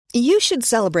You should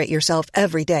celebrate yourself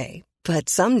every day, but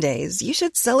some days you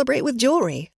should celebrate with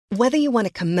jewelry. Whether you want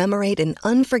to commemorate an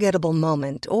unforgettable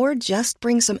moment or just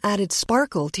bring some added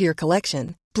sparkle to your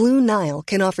collection, Blue Nile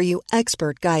can offer you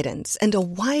expert guidance and a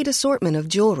wide assortment of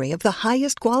jewelry of the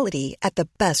highest quality at the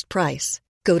best price.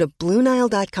 Go to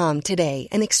BlueNile.com today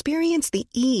and experience the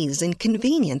ease and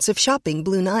convenience of shopping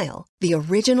Blue Nile, the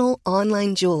original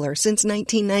online jeweler since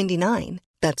 1999.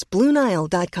 That's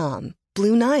BlueNile.com.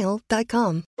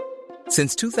 BlueNile.com.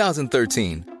 Since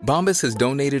 2013, Bombas has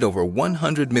donated over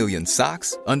 100 million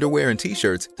socks, underwear, and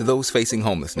T-shirts to those facing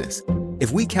homelessness.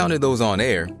 If we counted those on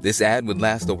air, this ad would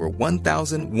last over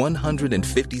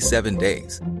 1,157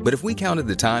 days. But if we counted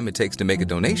the time it takes to make a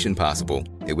donation possible,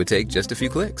 it would take just a few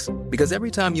clicks. Because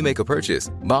every time you make a purchase,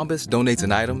 Bombas donates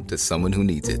an item to someone who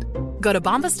needs it. Go to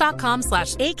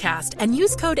bombas.com/ACAST and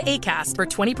use code ACAST for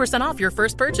 20% off your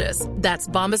first purchase. That's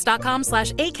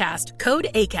bombas.com/ACAST, code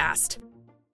ACAST.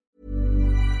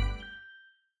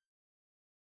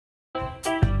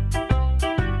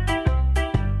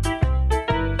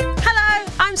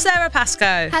 I'm Sarah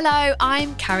Pascoe. Hello,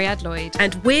 I'm Carrie-Ad Lloyd.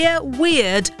 And we're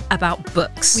weird about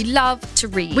books. We love to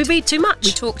read. We read too much.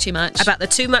 We talk too much. About the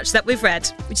too much that we've read.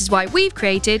 Which is why we've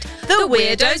created The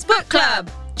Weirdos Book Club.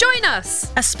 Join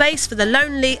us! A space for the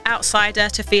lonely outsider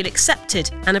to feel accepted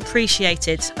and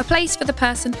appreciated. A place for the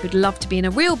person who'd love to be in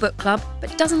a real book club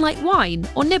but doesn't like wine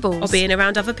or nibbles. Or being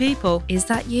around other people. Is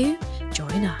that you?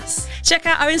 Join us. Check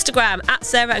out our Instagram at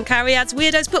Sarah and Carrie-Ad's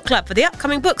Weirdos Book Club for the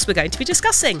upcoming books we're going to be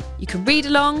discussing. You can read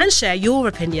along and share your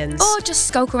opinions. Or just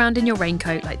skulk around in your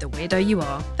raincoat like the weirdo you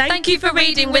are. Thank you for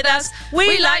reading with us.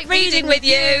 We like reading with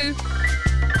you.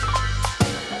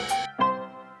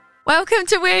 Welcome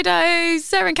to Weirdos,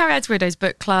 Sarah and Carrie-Ad's Weirdos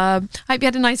Book Club. Hope you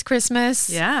had a nice Christmas.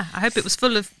 Yeah, I hope it was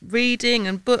full of reading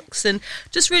and books and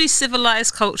just really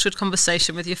civilised, cultured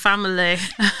conversation with your family.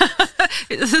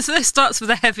 It starts with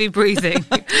a heavy breathing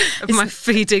of my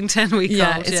feeding 10-week-old.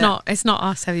 Yeah, it's not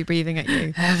us heavy breathing at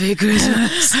you. Happy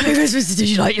Christmas. Happy Christmas. Did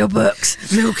you like your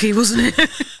books? Milky, wasn't it?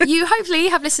 You hopefully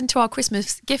have listened to our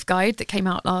Christmas gift guide that came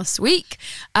out last week.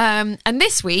 And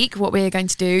this week, what we're going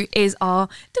to do is our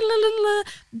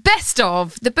best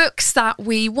of the books that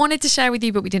we wanted to share with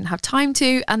you, but we didn't have time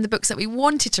to, and the books that we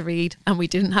wanted to read and we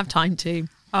didn't have time to.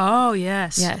 Oh,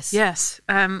 yes. Yes.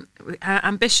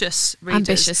 Ambitious readers.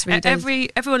 Ambitious readers.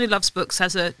 Everyone who loves books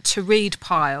has a to-read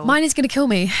pile. Mine is going to kill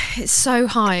me. It's so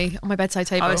high on my bedside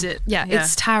table. Oh, is it? Yeah,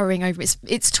 it's towering over.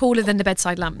 It's taller than the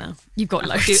bedside lamp now. You've got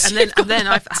loads. And then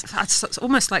I've it's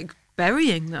almost like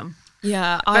burying them.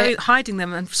 Yeah, hiding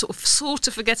them and sort of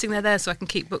forgetting they're there so I can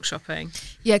keep book shopping.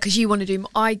 Yeah, because you want to do.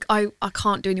 I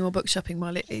can't do any more book shopping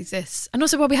while it exists, and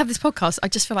also while we have this podcast, I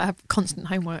just feel like I have constant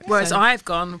homework. Whereas I've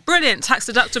gone brilliant, tax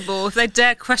deductible. If they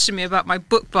dare question me about my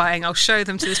book buying, I'll show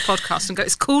them to this podcast and go.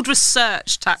 It's called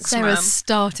Research Tax. Sarah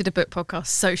started a book podcast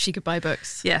so she could buy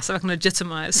books. Yeah, so I can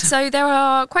legitimise. So there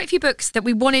are quite a few books that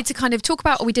we wanted to kind of talk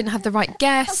about, or we didn't have the right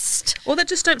guest, or that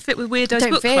just don't fit with Weirdos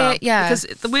Book Club. Yeah, because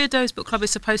the Weirdos Book Club is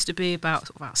supposed to be about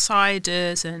sort of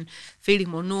outsiders and feeling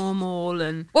more normal.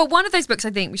 And well, one of those books I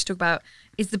think we should talk about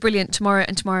is the brilliant Tomorrow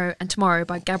and Tomorrow and Tomorrow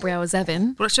by Gabrielle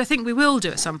Zevin, which I think we will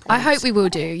do at some point. I hope we will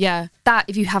do. Yeah, that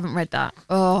if you haven't read that,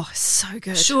 so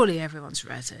good. Surely everyone's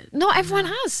read it. Not everyone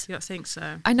has. You don't think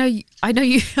so? I know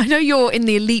you're in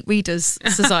the elite readers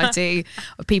society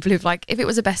of people who've if it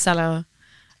was a bestseller.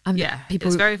 It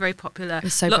was very, very popular. It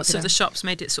was so Lots popular. of the shops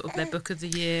made it sort of their book of the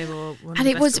year, or and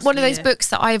it was one of those books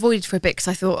that I avoided for a bit because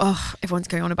I thought, everyone's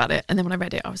going on about it. And then when I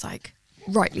read it, I was like,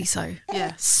 rightly so.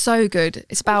 Yeah, so good.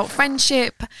 It's about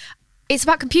friendship. It's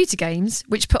about computer games,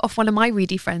 which put off one of my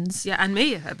ready friends. Yeah, and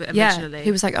me a bit originally. Yeah,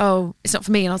 who was like, oh, it's not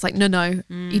for me. And I was like, no,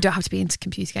 you don't have to be into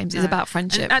computer games. It's about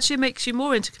friendship. And it actually makes you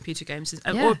more into computer games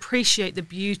or appreciate the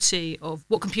beauty of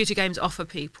what computer games offer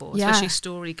people, especially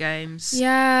story games.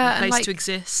 Yeah. A place to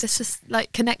exist. It's just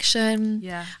connection.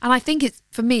 Yeah. And I think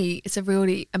for me, it's a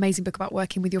really amazing book about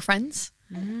working with your friends.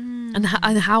 And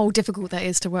how difficult that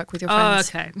is to work with your friends.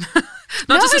 Oh, okay.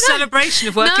 Not just a celebration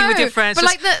of working with your friends,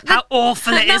 but how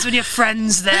awful it is when your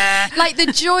friend's there. Like the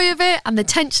joy of it and the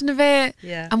tension of it,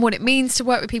 yeah. And what it means to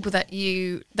work with people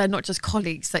they're not just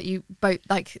colleagues that you both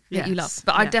that you love.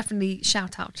 But I definitely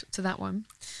shout out to that one.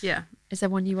 Yeah. Is there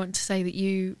one you want to say that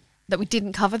we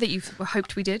didn't cover that you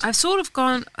hoped we did? I've sort of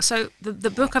gone, so the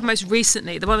book I've most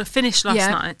recently, the one I finished last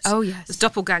night, was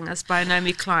Doppelgangers by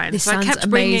Naomi Klein. This so sounds I kept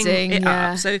amazing, bringing it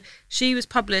up. So she was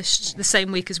published the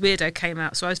same week as Weirdo came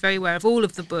out, so I was very aware of all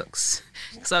of the books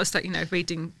because I was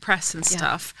reading press and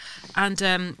stuff. And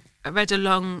I read a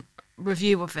long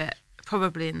review of it,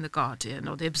 probably in The Guardian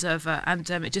or The Observer, and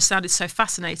it just sounded so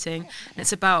fascinating. And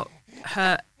it's about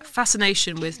her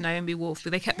fascination with Naomi Wolf,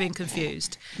 they kept being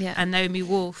confused. Yeah. And Naomi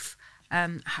Wolf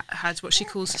had what she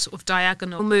calls a sort of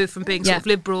diagonal move from being sort of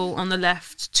liberal on the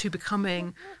left to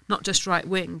becoming not just right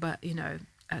wing, but,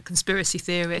 a conspiracy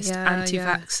theorist,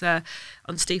 anti-vaxxer,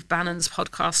 on Steve Bannon's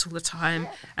podcast all the time.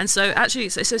 And so actually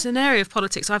it's an area of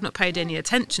politics I've not paid any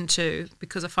attention to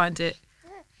because I find it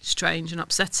strange and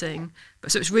upsetting.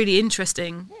 But so it's really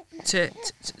interesting to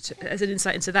as an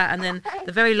insight into that. And then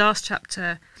the very last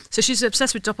chapter, so she's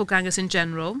obsessed with doppelgangers in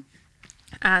general.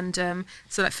 And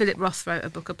so like Philip Roth wrote a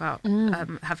book about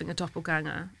having a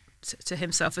doppelganger to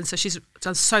himself, and so she's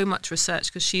done so much research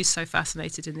because she's so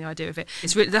fascinated in the idea of it.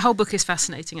 It's really, the whole book is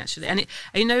fascinating actually,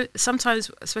 and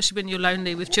sometimes, especially when you're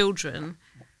lonely with children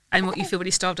and what you feel really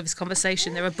starved of is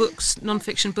conversation, there are books,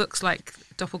 non-fiction books like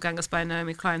Doppelgangers by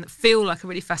Naomi Klein that feel like a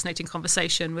really fascinating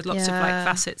conversation with lots of like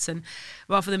facets, and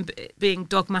rather than being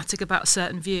dogmatic about a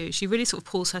certain view, she really sort of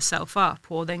pulls herself up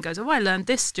or then goes, I learned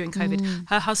this during COVID.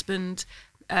 Her husband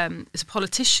is a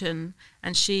politician,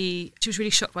 and she was really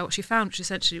shocked by what she found, which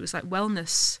essentially was like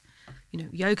wellness,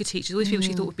 yoga teachers, all these people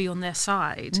she thought would be on their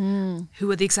side, who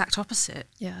were the exact opposite.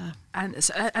 Yeah. And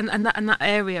so, and that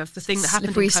area of the thing that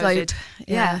happened Slippery in COVID. slope.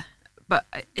 Yeah. But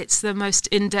it's the most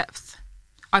in-depth.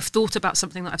 I've thought about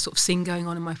something that I've sort of seen going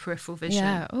on in my peripheral vision.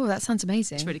 Yeah. Oh, that sounds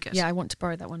amazing. It's really good. Yeah, I want to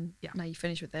borrow that one. Yeah. Now you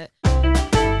finish with it.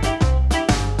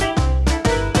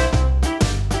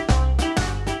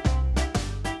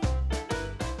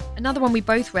 Another one we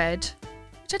both read,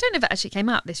 which I don't know if it actually came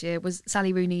out this year, was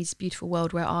Sally Rooney's Beautiful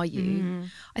World, Where Are You?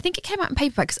 I think it came out in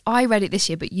paperback because I read it this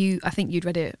year, but I think you'd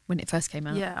read it when it first came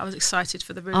out. Yeah, I was excited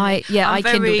for the Rooney. I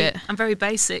kindled it. I'm very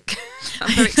basic.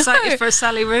 I'm very excited for a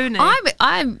Sally Rooney.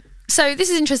 So this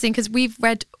is interesting because we've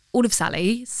read all of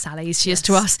Sally's she is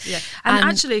to us. Yeah. And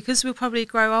actually, because we'll probably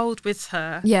grow old with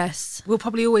her. Yes. We'll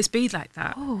probably always be like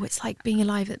that. Oh, it's like being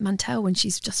alive at Mantell when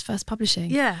she's just first publishing.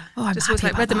 Yeah. Oh, I'm just happy always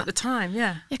like about read them that. at the time,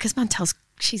 yeah. Yeah, because Mantell's,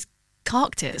 she's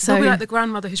carked it. So we'll be like the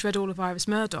grandmother who's read all of Iris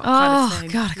Murdoch kind of thing.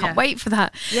 Oh, God, I can't wait for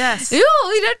that. Yes.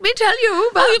 Oh, let me tell you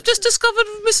about... you've just discovered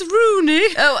Miss Rooney.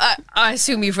 Oh, I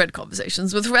assume you've read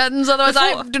Conversations with Friends, otherwise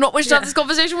I do not wish to have this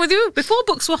conversation with you. Before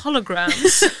books were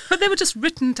holograms, but they were just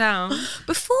written down.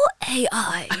 Before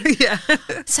AI, Yeah.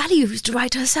 Sally used to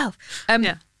write herself.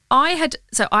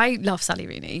 I love Sally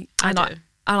Rooney.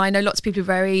 And I know lots of people are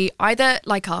very, either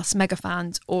like us, mega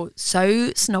fans, or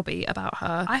so snobby about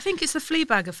her. I think it's the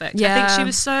Fleabag effect. Yeah. I think she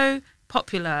was so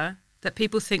popular that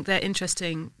people think they're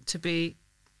interesting to be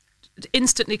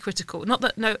instantly critical. Not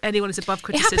that anyone is above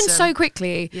criticism. It happened so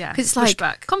quickly. Yeah. Because it's like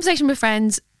Pushback. Conversation with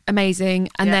Friends, amazing.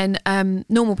 And then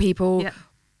Normal People,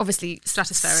 obviously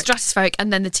stratospheric.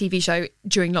 And then the TV show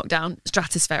during lockdown,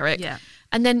 stratospheric. Yeah.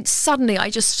 And then suddenly I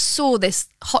just saw this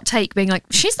hot take being like,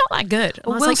 she's not that good. And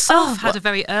Well, I was Will like, Self had a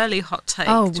very early hot take.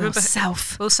 Oh, Do you Will remember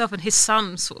Self. Will Self and his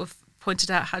son sort of pointed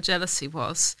out how jealous he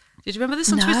was. Did you remember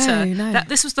this on No, Twitter? no.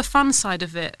 This was the fun side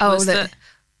of it. Oh, was that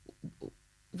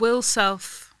Will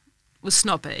Self was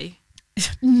snobby.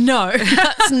 No,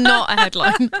 that's not a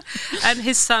headline. And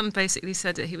his son basically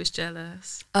said that he was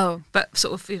jealous. Oh. But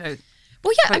sort of,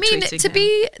 Well, yeah, I mean, quote-tweeting to him.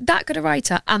 be that good a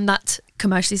writer and that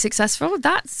commercially successful,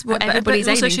 that's what everybody's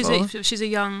also aiming for. she's a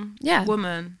young Yeah.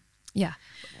 woman. Yeah.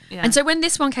 Yeah. And so when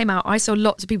this one came out, I saw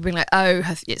lots of people being like, oh,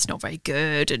 it's not very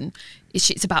good. And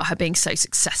it's about her being so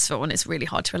successful and it's really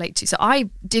hard to relate to. So I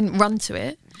didn't run to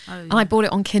it. Oh, And I bought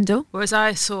it on Kindle. Whereas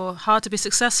I saw Hard to Be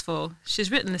Successful. She's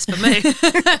written this for me.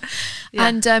 Yeah.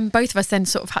 And both of us then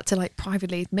sort of had to like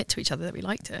privately admit to each other that we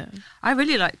liked it. I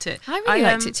really liked it. I really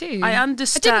liked it too. I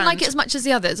understand. I didn't like it as much as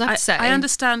the others, I have to say. I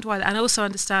understand why, and I also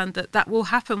understand that will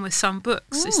happen with some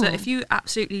books. It's that if you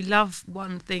absolutely love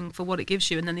one thing for what it gives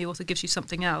you, and then the author gives you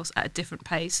something else at a different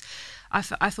pace, I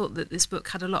thought that this book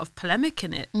had a lot of polemic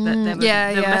in it. That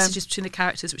there were messages between the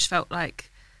characters which felt like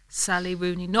Sally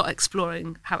Rooney not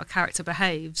exploring how a character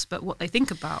behaves, but what they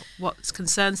think about, what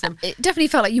concerns them. It definitely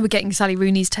felt like you were getting Sally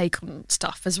Rooney's take on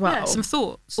stuff as well. Yeah, some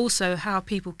thoughts. Also, how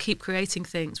people keep creating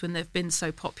things when they've been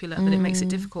so popular that it makes it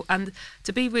difficult. And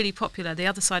to be really popular, the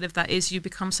other side of that is you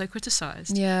become so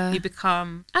criticised. Yeah. You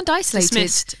become and isolated.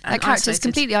 dismissed and That character's isolated.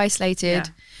 completely isolated.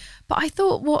 Yeah. But I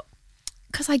thought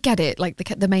because I get it, like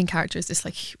the main character is this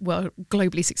like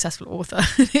globally successful author.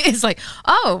 It's like,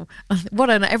 oh, what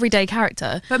an everyday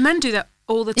character. But men do that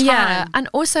all the time. Yeah, and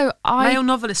also male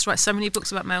novelists write so many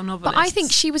books about male novelists. But I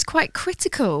think she was quite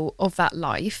critical of that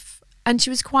life, and she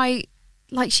was quite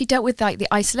like she dealt with like the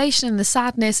isolation and the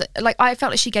sadness. Like I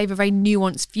felt like she gave a very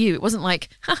nuanced view. It wasn't like,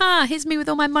 haha, here's me with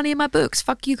all my money and my books.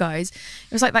 Fuck you guys.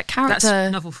 It was like that character.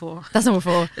 That's novel 4. That's novel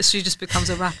 4. She just becomes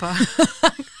a rapper.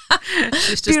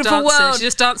 She's just Beautiful dancing. world. She's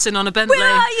just dancing on a Bentley. Where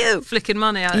are you? Flicking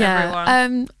money at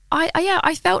everyone.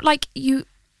 I felt like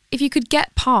if you could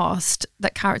get past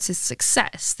that character's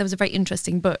success, there was a very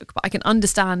interesting book. But I can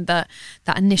understand that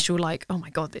initial like, oh my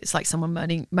God, it's like someone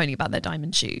moaning about their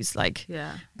diamond shoes. Like,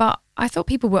 Yeah. But I thought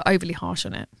people were overly harsh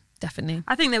on it. Definitely.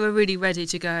 I think they were really ready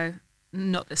to go,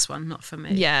 not this one, not for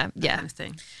me. Yeah, that yeah. kind of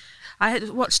thing. I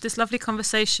had watched this lovely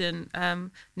conversation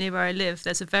near where I live.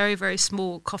 There's a very, very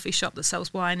small coffee shop that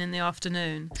sells wine in the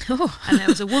afternoon. Oh. And there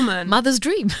was a woman. Mother's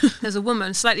dream. There's a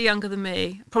woman slightly younger than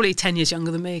me, probably 10 years younger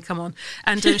than me, come on.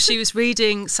 And she was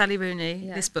reading Sally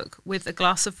Rooney, this book, with a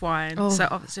glass of wine. Oh. So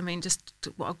obviously, I mean, just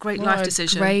what a great What life a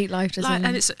decision. great life decision.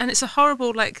 And it's a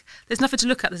horrible, like, there's nothing to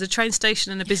look at. There's a train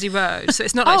station and a busy road. So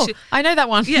it's not like Oh, she... I know that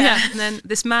one. Yeah. And then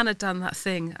this man had done that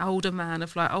thing, older man,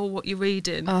 of like, oh, what you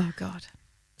reading? Oh God.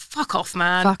 Fuck off,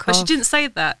 man. Fuck But she off. didn't say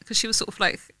that because she was sort of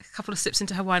like a couple of sips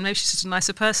into her wine. Maybe she's just a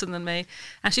nicer person than me.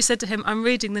 And she said to him, I'm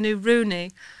reading the new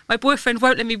Rooney. My boyfriend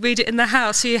won't let me read it in the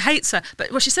house. He hates her. But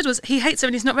what she said was, he hates her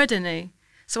and he's not read any.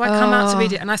 So I come out to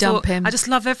read it and I dump thought, him. I just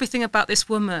love everything about this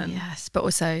woman. Yes, but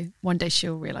also one day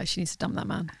she'll realise she needs to dump that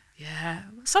man. Yeah.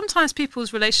 Sometimes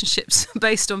people's relationships are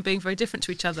based on being very different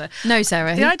to each other. No,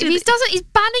 Sarah. The idea He's that-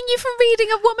 banning you from reading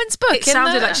a woman's book. It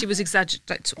sounded like she was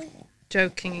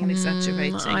joking and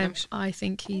exaggerating. I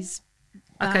think he's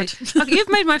Okay. bad. Okay, you've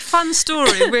made my fun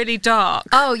story really dark.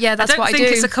 Oh yeah, that's I don't what I think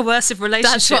do. it's a coercive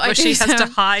relationship what I where do, she has to Sarah.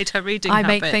 hide her reading I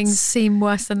habits. make things seem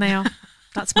worse than they are.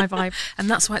 That's my vibe. And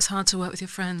that's why it's hard to work with your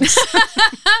friends.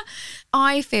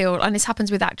 I feel, and this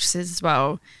happens with actresses as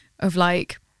well, of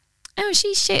like, oh,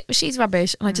 she's shit, she's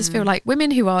rubbish. And I just feel like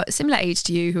women who are a similar age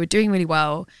to you, who are doing really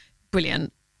well,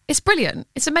 brilliant. It's brilliant.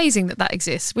 It's amazing that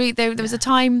exists. There was a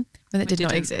time when it did not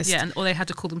Didn't- exist. Yeah, or they had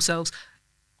to call themselves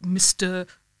Mr.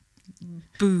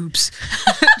 Boobs.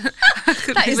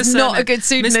 That is not a good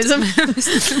pseudonym.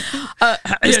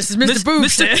 Yes, Mr.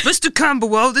 Boobs here. Mr.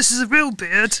 Camberwell, this is a real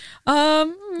beard.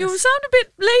 You sound a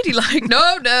bit ladylike.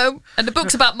 No. And the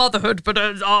book's about motherhood, but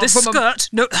This from skirt,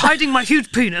 no, hiding my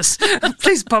huge penis.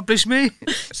 Please publish me.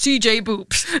 CJ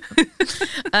Boobs.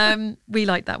 We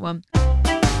like that one.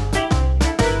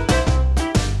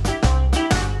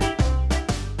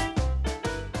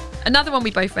 Another one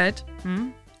we both read,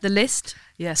 The List.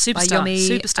 Yeah, By Superstar. Yomi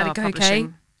Superstar Adekoke.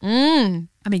 Publishing.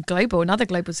 I mean, another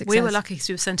global success. We were lucky because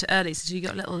we were sent it early, so you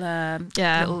got a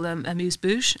little,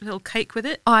 amuse-bouche, a little cake with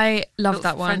it. I love Little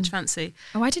that one. French fancy.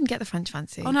 Oh, I didn't get the French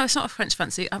fancy. Oh no, it's not a French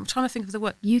fancy. I'm trying to think of the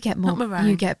word. You get more. Not meringue.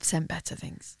 You get sent better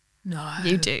things. No,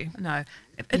 You do. No,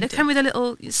 it came with a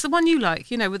little. It's the one you like,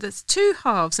 with the two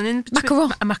halves and in between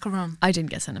Macaron. a macaron. I didn't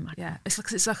get sent a macaron. Yeah,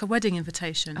 it's like a wedding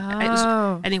invitation.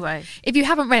 Oh. Anyway, If you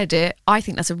haven't read it, I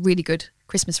think that's a really good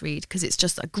Christmas read because it's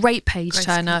just a great page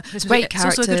turner, Christmas- great it's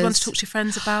characters. also a good one to talk to your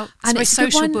friends about. It's And a very it's a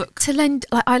good social one book. to lend.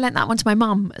 Like I lent that one to my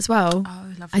mum as well. Oh,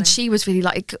 lovely. And she was really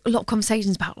like a lot of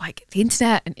conversations about like the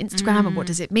internet and Instagram and what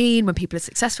does it mean when people are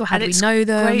successful? How And do we it's know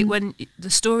them? Great when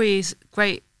the story is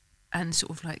great and sort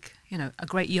of like a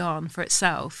great yarn for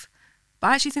itself. But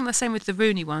I actually think the same with the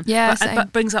Rooney one. Yeah, but same.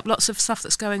 brings up lots of stuff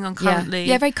that's going on currently.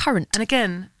 Yeah, very current. And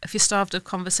again, if you're starved of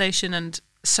conversation and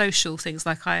social things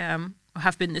like I am, or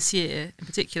have been this year in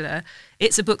particular,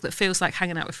 it's a book that feels like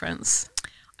hanging out with friends.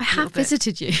 I little have bit.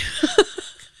 visited you.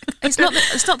 It's not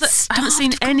that I haven't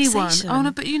seen Starved anyone. conversation. Oh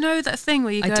no, but you know that thing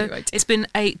where you I go, do. it's been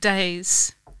 8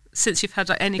 days since you've had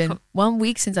like any. Been 1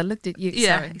 week since I looked at you.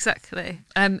 Yeah, Sorry. exactly.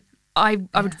 I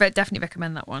would definitely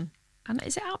recommend that one. And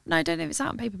is it out? No, I don't know if it's out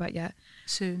on paperback yet.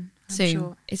 Soon. I'm Soon.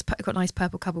 Sure. It's got a nice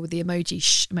purple cover with the emoji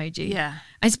emoji. Yeah.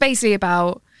 And it's basically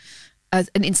about an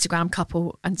Instagram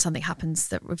couple and something happens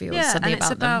that reveals Yeah, something and it's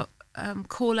about about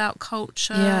call out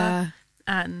culture. Yeah.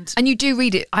 And And you do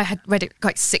read it. I had read it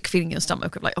quite sick feeling in your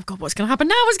stomach of like, oh God, what's going to happen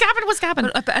now? What's going to happen? What's going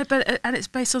to happen? but and it's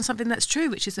based on something that's true,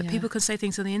 which is that Yeah. people can say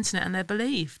things on the internet and they're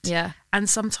believed. Yeah. And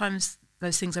sometimes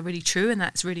those things are really true and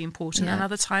that's really important. Yeah. And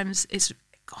other times it's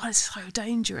so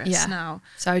dangerous Yeah. now.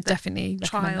 So I would definitely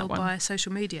recommend Trial that one. by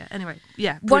social media. Anyway,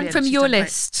 yeah. One brilliant. from She's your done great.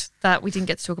 list that we didn't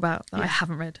get to talk about that I Yeah.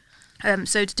 haven't read.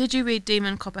 So did you read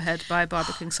Demon Copperhead by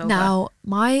Barbara Kingsolver? Now,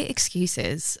 my excuse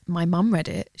is my mum read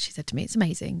it. She said to me, it's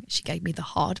amazing. She gave me the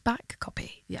hardback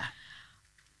copy. Yeah.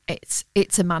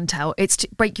 It's a man tell. It's to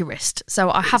break your wrist.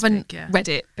 So I haven't big, yeah. read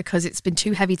it because it's been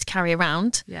too heavy to carry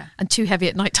around Yeah. and too heavy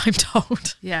at nighttime to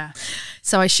hold. Yeah.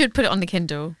 So I should put it on the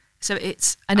Kindle. So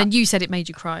it's And then you said it made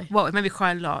you cry. well, it made me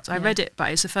cry a lot. I Yeah. read it,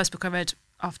 but it's the first book I read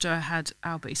after I had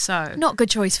Albie. So Not a good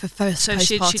choice for first So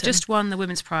she postpartum. just won the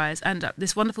Women's Prize, and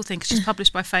this wonderful thing because she's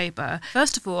published by Faber.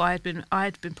 First of all, I had been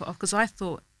put off because I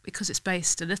thought because it's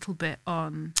based a little bit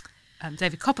on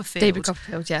David Copperfield. David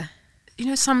Copperfield, yeah.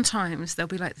 Sometimes there'll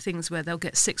be like things where they'll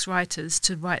get 6 writers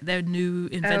to write their new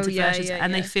inventive yeah, versions, yeah,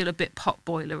 and yeah. they feel a bit pot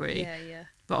boilery. yeah.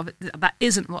 But that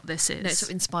isn't what this is. No, it's sort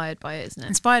of inspired by it, isn't it?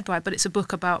 Inspired by it, but it's a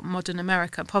book about modern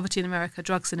America, poverty in America,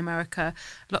 drugs in America,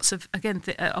 lots of, again,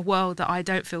 a world that I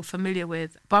don't feel familiar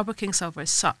with. Barbara Kingsolver is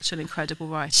such an incredible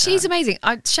writer. She's amazing.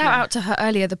 I'd shout out to her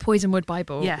earlier, The Poisonwood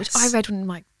Bible, Yes. which I read when I'm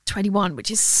like 21,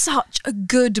 which is such a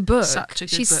good book. Such a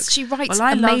good book. She writes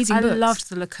I amazing books. I loved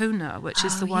The Lacuna, which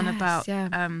is the one yes, about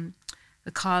yeah.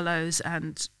 the Carlos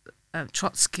and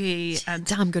Trotsky. And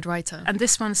Damn good writer. And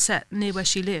this one's set near where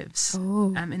she lives,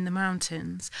 Oh. in the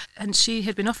mountains. And she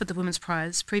had been offered the Women's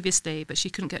Prize previously, but she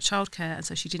couldn't get childcare, and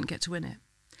so she didn't get to win it.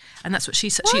 And that's what she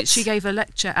said. She gave a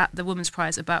lecture at the Women's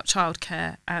Prize about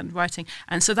childcare and writing.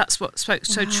 And so that's what spoke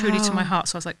so truly to my heart.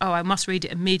 So I was like, oh, I must read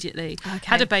it immediately. Okay.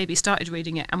 Had a baby, started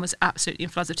reading it, and was absolutely in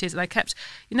floods of tears. And I kept,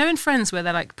 in Friends where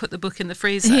they like put the book in the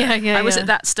freezer. I was at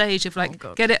that stage of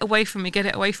like, get it away from me, get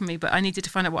it away from me. But I needed to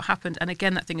find out what happened. And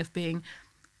again, that thing of being...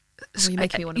 you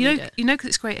make me want to read it. because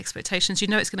it's great expectations. You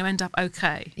know it's going to end up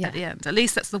okay at the end. At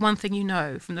least that's the one thing you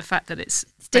know from the fact that it's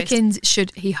Dickens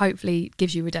he hopefully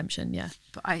gives you redemption, yeah.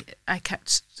 But I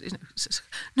kept,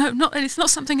 no, not it's not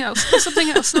something else. It's something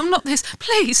else. I'm not this.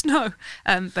 Please, no.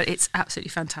 But it's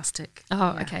absolutely fantastic.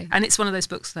 Oh, okay. And it's one of those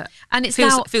books that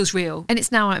feels real. And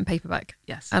it's now out in paperback.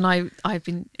 Yes. And I've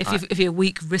been... If you're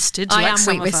weak-wristed, I like am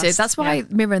some of weak-wristed. us, That's why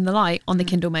Mirror and the Light on the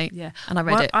Kindle, mate. Yeah. And I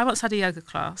read it. I once had a yoga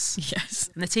class. Yes.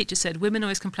 And the teacher said, women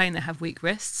always complain they have weak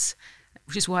wrists,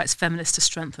 which is why it's feminist to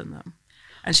strengthen them.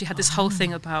 And she had this whole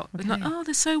thing about, like,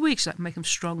 they're so weak. She's like, make them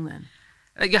strong then.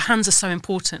 Like, your hands are so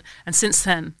important. And since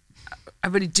then, I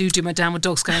really do my downward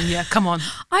dogs going, yeah, come on.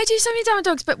 I do so many downward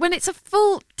dogs, but when it's a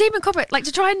full demon copper, like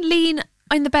to try and lean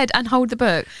in the bed and hold the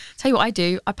book, tell you what I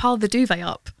do, I pile the duvet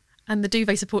up and the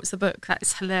duvet supports the book. That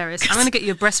is hilarious. I'm going to get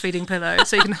you a breastfeeding pillow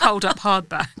so you can hold up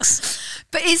hardbacks.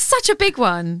 But it's such a big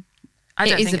one. I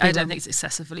don't think it's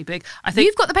excessively big. I think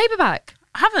You've got the paperback.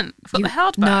 I haven't. I've got the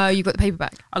hardback. No, you've got the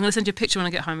paperback. I'm going to send you a picture when I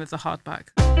get home of the hardback.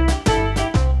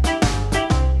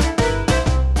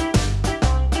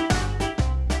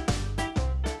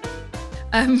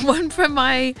 One from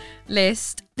my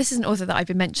list. This is an author that I've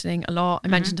been mentioning a lot. I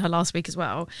mentioned her last week as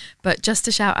well. But just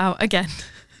to shout out again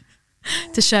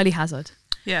to Shirley Hazard.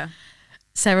 Yeah.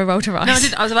 Sarah rolled her eyes. No, I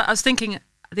didn't. I was thinking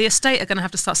the estate are going to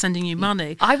have to start sending you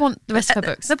money. I want the rest of her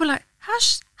books. They'll be like,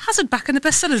 Hazard back in the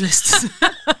bestseller lists.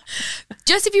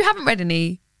 Just if you haven't read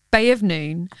any, Bay of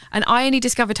Noon, and I only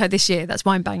discovered her this year. That's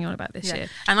why I'm banging on about this year.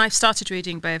 And I've started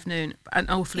reading Bay of Noon, and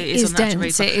awfully it is on that to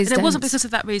read. It wasn't because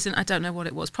of that reason. I don't know what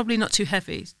it was. Probably not too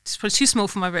heavy. It's probably too small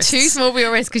for my wrists. Too small for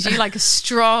your wrist because you like a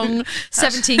strong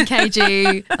 17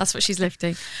 kg. That's what she's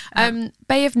lifting.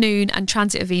 Bay of Noon and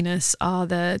Transit of Venus are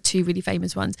the two really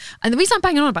famous ones. And the reason I'm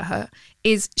banging on about her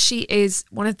is she is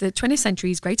one of the 20th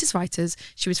century's greatest writers.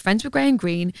 She was friends with Graham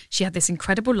Greene. She had this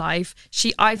incredible life.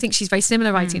 I think she's very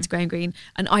similar writing to Graham Greene,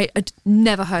 and I had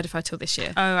never heard of her till this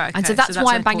year. Oh, right, okay. And so that's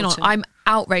why I'm banging important. on. I'm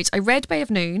outraged. I read Bay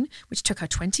of Noon, which took her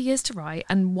 20 years to write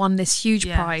and won this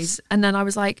huge prize. And then I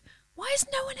was like, why has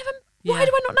no one ever... Why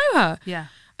do I not know her? Yeah.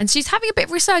 And she's having a bit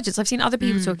of resurgence. I've seen other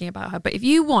people talking about her. But if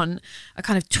you want a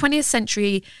kind of 20th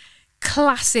century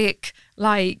classic,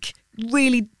 like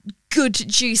really good,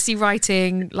 juicy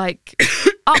writing, like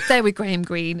up there with Graham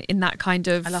Greene in that kind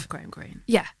of... I love Graham Greene.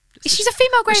 Yeah. She's a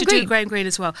female Graham We should Greene. do Graham Greene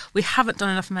as well. We haven't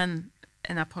done enough men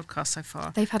in our podcast so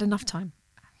far. They've had enough time.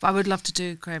 But I would love to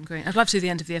do Graham Greene. I'd love to do The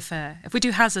End of the Affair. If we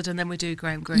do Hazard and then we do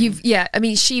Graham Greene. I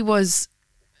mean, she was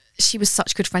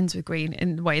such good friends with Greene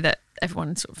in the way that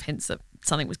everyone sort of hints that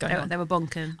something was going on. They were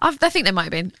bonking. I think they might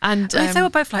have been. And if they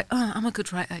were both like, oh, I'm a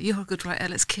good writer, you're a good writer,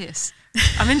 let's kiss.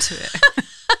 I'm into it.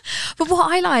 But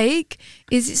what I like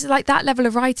is it's like that level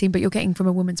of writing, but you're getting from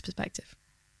a woman's perspective.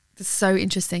 That's so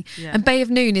interesting. Yeah. And Bay of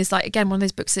Noon is like, again, one of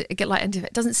those books that get like,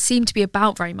 it doesn't seem to be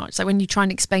about very much. Like when you try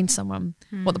and explain to someone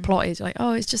what the plot is, you're like,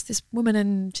 oh, it's just this woman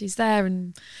and she's there,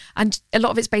 and a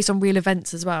lot of it's based on real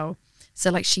events as well. So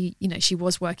like she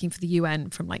was working for the UN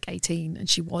from like 18, and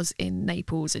she was in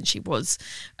Naples, and she was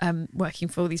working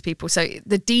for all these people. So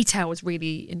the detail was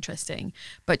really interesting,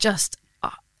 but just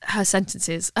her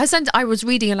sentences. I was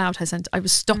reading aloud her sentence. I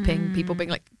was stopping people being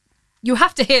like, you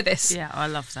have to hear this. Yeah, I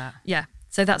love that. Yeah.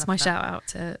 So that's my shout out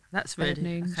to That's Bay really of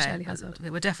Noon, okay. Shirley Hazard.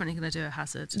 We're definitely going to do a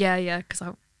Hazard. Yeah, because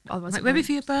otherwise Like, maybe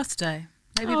for your birthday.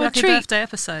 Maybe Oh, like a treat. birthday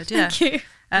episode. Yeah. Thank you.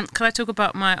 Can I talk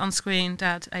about my on-screen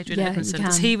dad, Adrian Yeah, you Edmondson? can.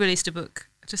 Because he released a book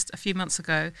just a few months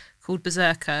ago called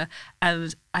Berserker,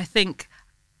 and I think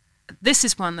this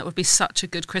is one that would be such a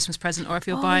good Christmas present, or if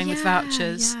you're buying with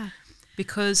vouchers. Yeah.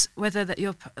 Because whether that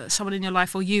you're someone in your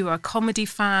life or you are a comedy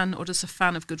fan or just a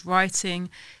fan of good writing,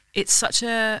 it's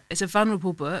a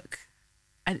vulnerable book,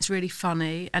 and it's really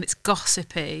funny and it's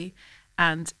gossipy,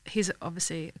 and he's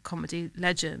obviously a comedy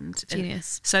legend.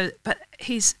 Genius. But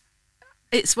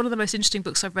it's one of the most interesting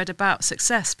books I've read about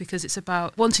success, because it's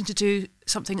about wanting to do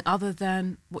something other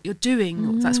than what you're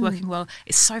doing that's working well.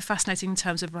 It's so fascinating in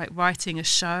terms of like writing a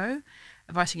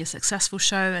successful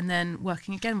show, and then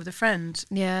working again with a friend.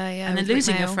 Yeah. And then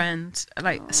losing your friend.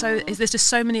 There's just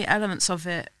so many elements of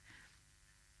it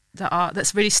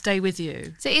that's really stay with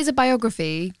you. So it is a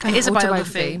biography. It is a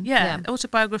biography. Yeah,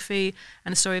 autobiography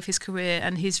and a story of his career,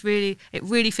 and it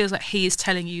really feels like he is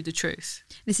telling you the truth.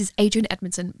 This is Adrian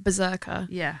Edmondson, Berserker.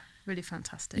 Yeah, really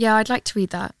fantastic. Yeah, I'd like to read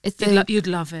that. You'd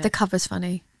love it. The cover's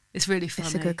funny. It's really funny.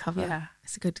 It's a good cover. Yeah.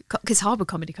 It's a good, because Harbour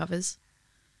comedy covers.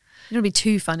 You don't be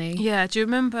too funny. Yeah, do you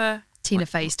remember... Tina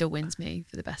Fey still wins me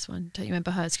for the best one. Don't you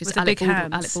remember hers? Because Alec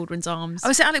Baldwin's arms.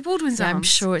 Oh, is it Alec Baldwin's arms? Yeah, I'm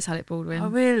sure it's Alec Baldwin. Oh,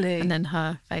 really? And then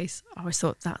her face. I always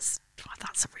thought that's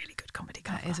a really good comedy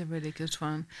cover. That is a really good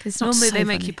one. It's not normally so they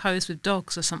make funny. you pose with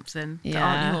dogs or something that Yeah.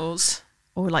 aren't yours.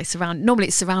 Or like normally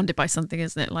it's surrounded by something,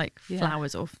 isn't it? Like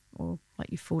flowers or like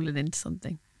you've fallen into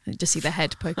something. And you just see the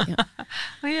head poking up.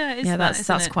 Oh yeah, it's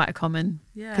that's quite a common.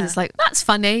 Yeah. Because it's like, that's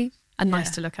funny and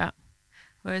nice to look at.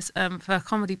 Whereas for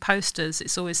comedy posters,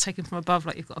 it's always taken from above,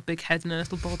 like you've got a big head and a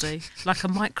little body, like a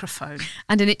microphone.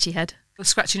 And an itchy head. Or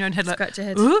scratching your own head, like, Scratch your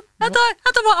head. How'd I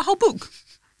write a whole book?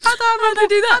 How do I remember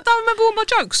do that? How do I remember all my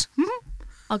jokes?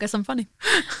 I'll guess I'm funny.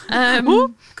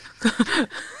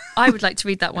 I would like to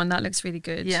read that one. That looks really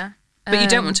good. Yeah. But you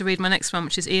don't want to read my next one,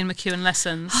 which is Ian McEwan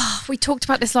Lessons. We talked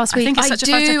about this last week. I think it's such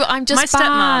a fantastic... I'm just my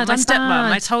bad.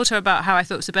 stepmom, I told her about how I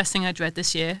thought it was the best thing I'd read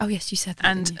this year. Oh yes, you said that.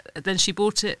 And then she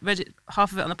bought it, read it,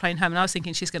 half of it on the plane home, and I was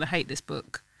thinking she's going to hate this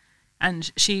book.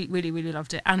 And she really, really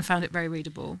loved it and found it very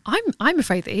readable. I'm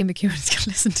afraid that Ian McEwan is going to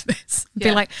listen to this and be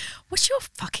like, "What's your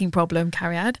fucking problem,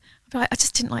 Cariad?" I'd be like, "I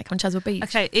just didn't like on Chesil Beach."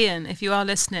 Okay, Ian, if you are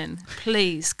listening,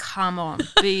 please come on,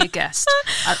 be a guest.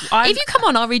 If you come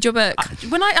on, I'll read your book.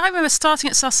 I remember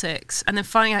starting at Sussex and then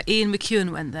finding out Ian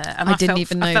McEwan went there, and I didn't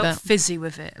even know I felt that. fizzy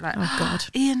with it. Like, oh God,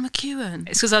 Ian McEwan.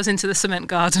 It's because I was into the Cement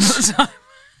Garden at the time.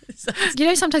 You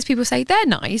know, sometimes people say they're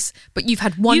nice, but you've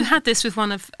had one. You had this with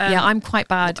one of I'm quite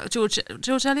bad. George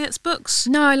Eliot's books.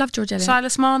 No, I love George Eliot.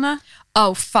 Silas Marner.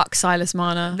 Oh fuck, Silas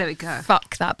Marner. There we go.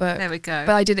 Fuck that book. There we go.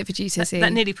 But I did it for GCSE.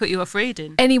 That nearly put you off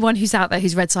reading. Anyone who's out there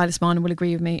who's read Silas Marner will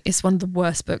agree with me. It's one of the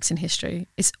worst books in history.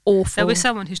 It's awful. There was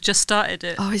someone who's just started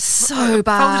it. Oh, it's so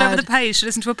bad. Folded over the page to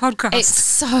listen to a podcast. It's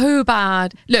so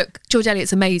bad. Look, George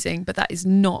Eliot's amazing, but that is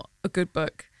not a good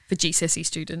book for GCSE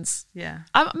students. Yeah.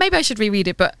 Maybe I should reread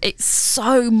it, but it's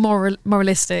so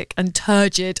moralistic and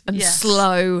turgid and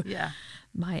slow. Yeah.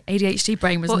 My ADHD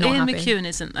brain was not Ian happy. McEwan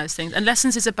isn't those things. And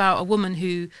Lessons is about a woman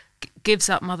who gives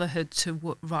up motherhood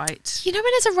to write. You know,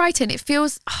 when there's a writing, it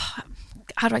feels...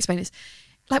 how do I explain this?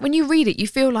 Like when you read it, you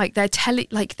feel like they're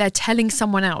telling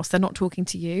someone else. They're not talking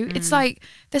to you. It's like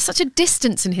there's such a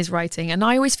distance in his writing, and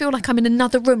I always feel like I'm in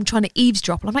another room trying to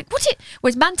eavesdrop. And I'm like,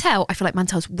 whereas Mantell, I feel like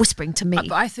Mantell's whispering to me.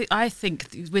 But I think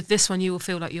with this one, you will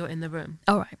feel like you're in the room.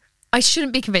 All right. I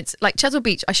shouldn't be convinced. Like Chesil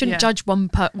Beach, I shouldn't judge one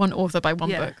author by one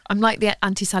book. I'm like the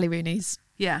anti-Sally Rooney's.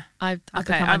 Yeah. I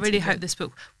really hope this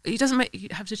book... It doesn't make you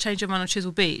have to change your mind on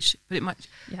Chesil Beach, but it might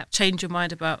change your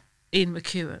mind about Ian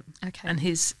McEwan and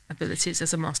his abilities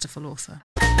as a masterful author.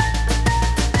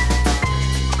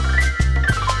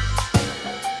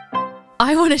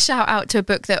 I want to shout out to a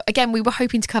book that, again, we were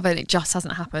hoping to cover and it just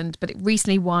hasn't happened, but it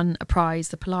recently won a prize,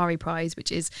 the Polari Prize,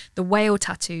 which is The Whale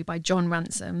Tattoo by John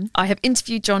Ransom. I have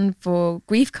interviewed John for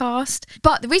Griefcast,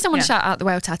 but the reason I want to shout out The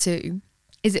Whale Tattoo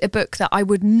is it a book that I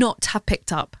would not have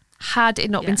picked up had it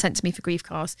not been sent to me for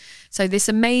Griefcast. So this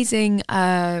amazing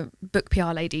book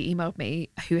PR lady emailed me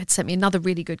who had sent me another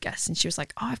really good guest, and she was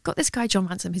like, "Oh, I've got this guy, John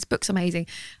Ransom, his book's amazing."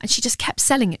 And she just kept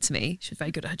selling it to me. She was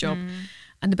very good at her job.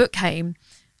 And the book came,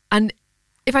 and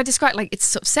if I describe, like, it's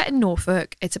sort of set in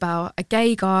Norfolk. It's about a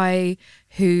gay guy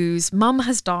whose mum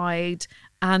has died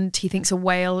and he thinks a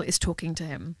whale is talking to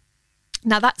him.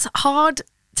 Now that's hard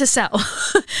to sell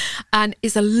and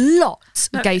is a lot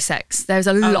of gay sex. There's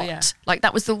a lot. Yeah. Like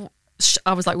that was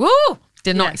I was like, whoa,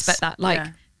 did not expect that. Like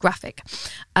graphic.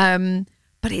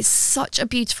 But it's such a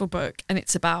beautiful book, and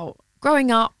it's about growing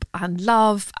up and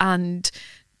love and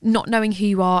not knowing who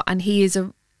you are. And he is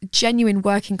a genuine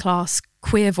working class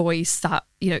queer voice that,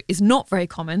 you know, is not very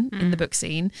common in the book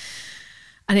scene.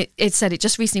 And it said it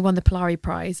just recently won the Polari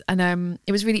Prize, and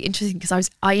it was really interesting because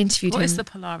I interviewed him. What is the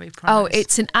Polari Prize? Oh,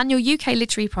 it's an annual UK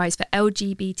literary prize for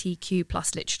LGBTQ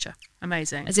plus literature.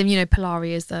 Amazing. As in, you know,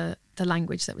 Polari is the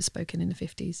language that was spoken in the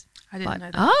 50s. I didn't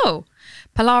know that. Oh,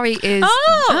 Polari is...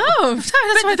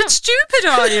 That's stupid,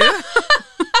 are you?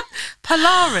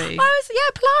 Polari.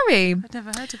 Polari. I've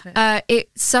never heard of it.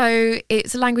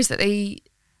 It's a language that they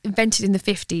invented in the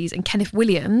 50s, and Kenneth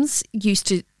Williams used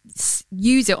to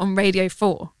use it on Radio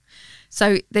 4.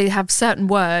 So they have certain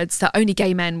words that only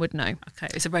gay men would know. Okay,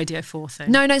 it's a Radio 4 thing.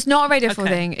 No, it's not a Radio 4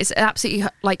 thing. It's absolutely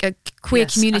like a queer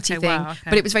community thing. Wow, okay.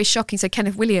 But it was very shocking. So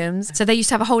Kenneth Williams, so they used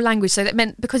to have a whole language. So that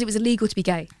meant, because it was illegal to be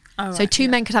gay. Oh, so two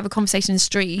men could have a conversation in the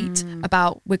street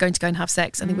about, we're going to go and have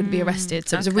sex, and they wouldn't be arrested.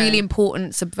 So it was a really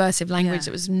important subversive language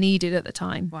that was needed at the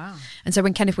time. Wow. And so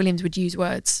when Kenneth Williams would use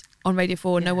words on Radio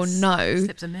 4, no one know.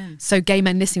 Slips them in. So gay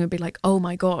men listening would be like, oh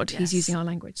my God, he's using our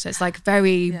language. So it's like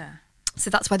very... Yeah. So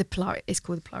that's why it's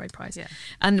called the Polari Prize. Yeah.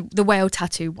 And the whale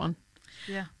tattoo one.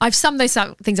 Yeah. I've summed those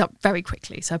things up very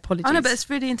quickly, so apologies. Oh no, but it's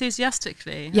really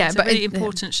enthusiastically. Yeah, it's but a really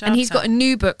important shout. And he's got a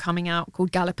new book coming out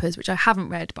called Gallopers, which I haven't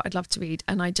read, but I'd love to read.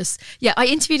 And I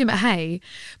interviewed him at Hay,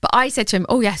 but I said to him,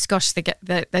 oh yes, gosh,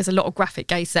 there's a lot of graphic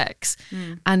gay sex.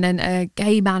 And then a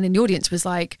gay man in the audience was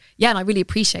like, yeah, and I really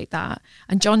appreciate that.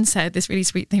 And John said this really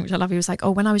sweet thing, which I love. He was like,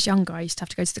 oh, when I was younger, I used to have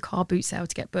to go to the car boot sale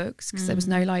to get books because there was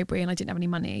no library and I didn't have any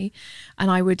money.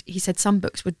 And he said some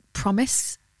books would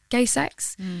promise gay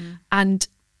sex, and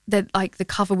the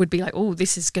cover would be like, oh,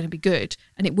 this is going to be good,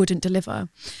 and it wouldn't deliver.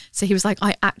 So he was like,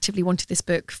 I actively wanted this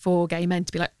book for gay men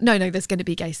to be like, no, there's going to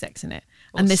be gay sex in it.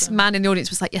 Awesome. And this man in the audience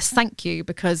was like, yes, thank you,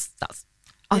 because that's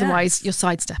otherwise you're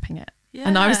sidestepping it. Yeah.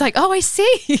 And I was like, oh, I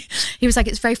see. He was like,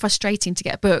 it's very frustrating to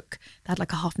get a book that had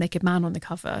like a half naked man on the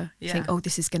cover. You think, oh,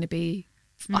 this is going to be,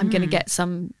 I'm going to get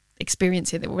some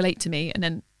experience here that will relate to me, and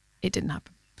then it didn't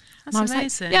happen. That's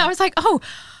amazing. I was like, oh,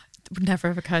 it would never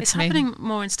have occurred to me. It's happening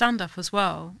more in stand-up as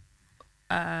well,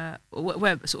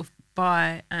 where sort of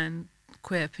bi and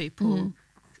queer people,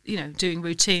 doing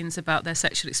routines about their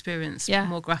sexual experience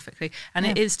more graphically. And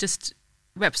it is just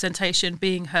representation,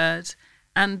 being heard,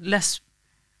 and less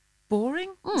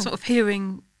boring, sort of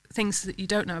hearing things that you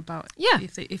don't know about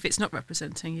if it's not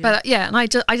representing you. But and I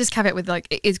just caveat with, like,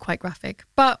 it is quite graphic.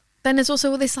 But then there's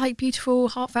also all this like beautiful,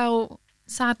 heartfelt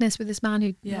sadness with this man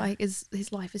who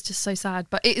his life is just so sad,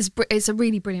 but it's a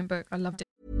really brilliant book. I loved it.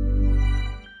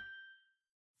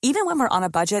 Even when we're on a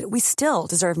budget, we still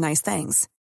deserve nice things.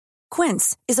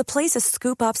 Quince is a place to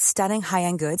scoop up stunning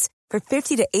high-end goods for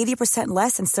 50 to 80%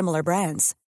 less than similar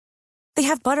brands. They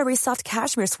have buttery soft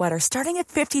cashmere sweaters starting at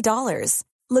 $50,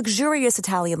 luxurious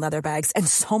Italian leather bags, and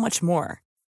so much more.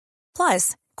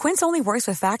 Plus, Quince only works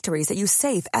with factories that use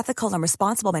safe, ethical, and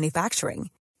responsible manufacturing.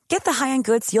 Get the high-end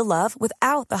goods you'll love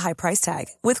without the high price tag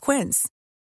with Quince.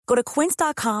 Go to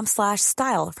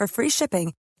quince.com/style for free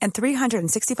shipping and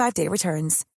 365-day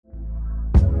returns.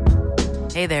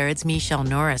 Hey there, it's Michelle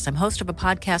Norris. I'm host of a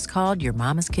podcast called Your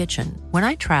Mama's Kitchen. When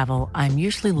I travel, I'm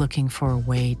usually looking for a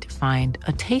way to find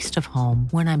a taste of home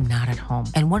when I'm not at home.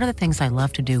 And one of the things I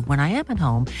love to do when I am at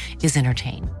home is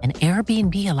entertain. And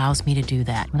Airbnb allows me to do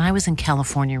that. When I was in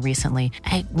California recently,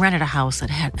 I rented a house that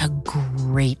had a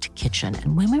great kitchen.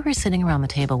 And when we were sitting around the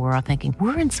table, we were all thinking,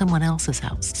 we're in someone else's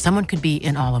house. Someone could be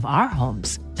in all of our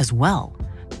homes as well.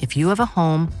 If you have a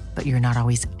home, but you're not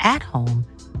always at home,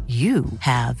 you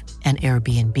have an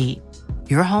Airbnb.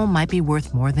 Your home might be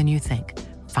worth more than you think.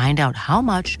 Find out how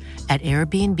much at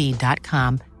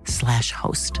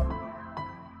airbnb.com/host.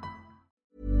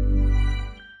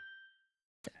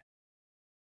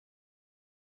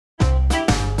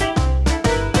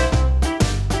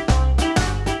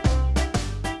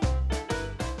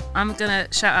 I'm going to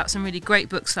shout out some really great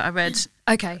books that I read.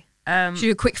 Okay. Should we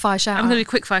do a quick fire shout out? I'm going to do a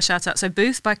quick fire shout out. So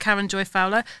Booth by Karen Joy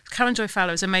Fowler. Karen Joy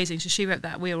Fowler is amazing. So she wrote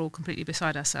that We Are All Completely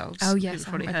Beside Ourselves. Oh yes, you've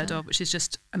probably heard of, which is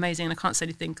just amazing. And I can't say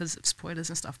anything because of spoilers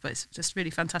and stuff, but it's just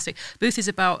really fantastic. Booth is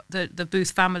about the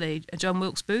Booth family. John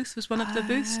Wilkes Booth was one of the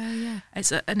Booths. Yeah.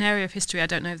 It's an area of history I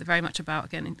don't know very much about.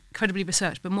 Again, incredibly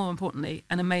researched, but more importantly,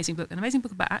 an amazing book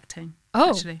about acting. Oh,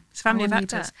 actually, it's a family of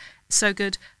actors. It's so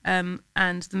good. And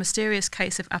The Mysterious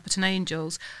Case of Apperton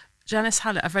Angels. Janice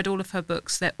Hallett, I've read all of her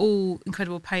books. They're all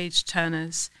incredible page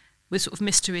turners with sort of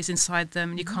mysteries inside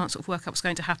them, and you can't sort of work out what's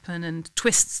going to happen, and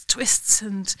twists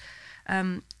and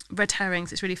red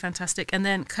herrings. It's really fantastic. And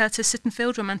then Curtis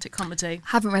Sittenfeld, romantic comedy.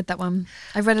 Haven't read that one.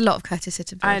 I've read a lot of Curtis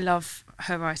Sittenfeld. I love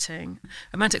her writing.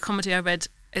 Romantic comedy I read,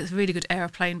 it's a really good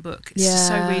aeroplane book. It's just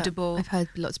so readable. I've heard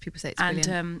lots of people say it's brilliant.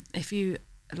 And if you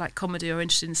like comedy or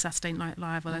interested in Saturday Night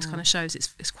Live or those kind of shows,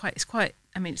 it's quite.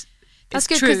 I mean, that's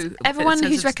good, because everyone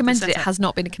who's recommended it has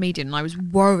not been a comedian, and I was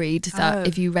worried that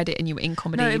if you read it and you were in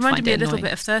comedy, you'd find it annoying. It reminded me a little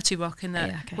bit of 30 Rock in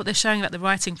that what they're showing about the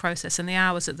writing process and the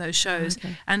hours at those shows.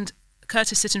 And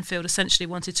Curtis Sittenfeld essentially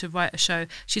wanted to write a show.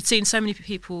 She'd seen so many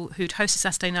people who'd hosted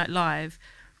Saturday Night Live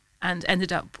and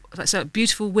ended up, so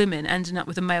beautiful women ending up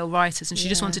with the male writers, and she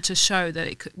just wanted to show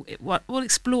that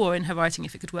explore in her writing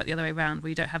if it could work the other way around, where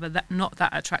you don't have not that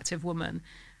attractive woman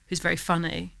who's very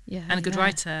funny Yeah, and a good yeah.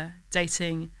 writer,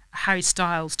 dating a Harry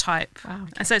Styles type. Wow,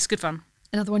 okay. And so it's good fun.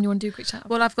 Another one you want to do a quick chat?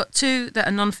 Well, I've got 2 that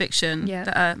are non-fiction, Yeah.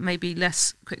 that are maybe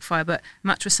less quickfire, but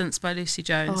Matrescence by Lucy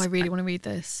Jones. Oh, I really want to read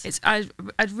this.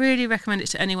 I'd really recommend it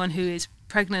to anyone who is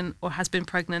pregnant or has been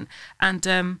pregnant. And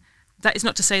that is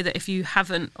not to say that if you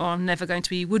haven't or are never going to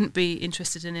be, you wouldn't be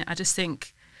interested in it. I just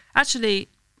think, actually,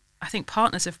 I think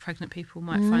partners of pregnant people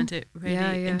might find it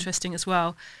really interesting as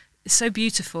well. It's so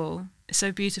beautiful. It's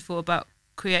so beautiful about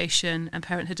creation and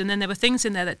parenthood. And then there were things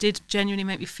in there that did genuinely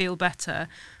make me feel better.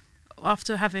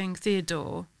 After having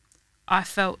Theodore, I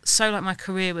felt so like my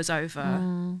career was over. I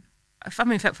mean,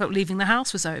 I felt leaving the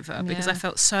house was over because I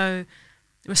felt so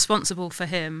responsible for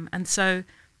him. And so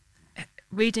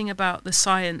reading about the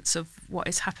science of what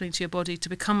is happening to your body to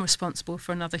become responsible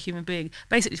for another human being,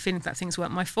 basically feeling that things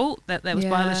weren't my fault, that there was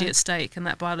biology at stake and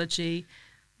that biology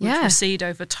would recede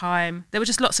over time. There were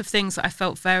just lots of things that I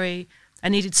felt I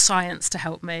needed science to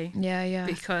help me.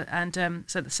 So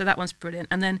that one's brilliant.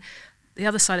 And then the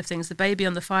other side of things, The Baby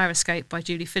on the Fire Escape by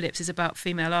Julie Phillips, is about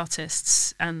female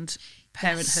artists and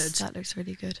parenthood. Yes, that looks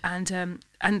really good. And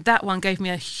that one gave me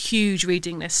a huge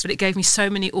reading list, but it gave me so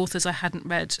many authors I hadn't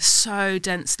read, so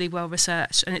densely well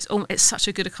researched, and it's such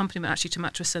a good accompaniment actually to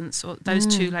Matrescence, or those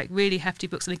 2 like really hefty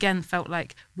books, and again felt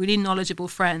like really knowledgeable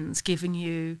friends giving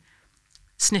you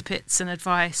snippets and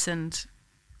advice, and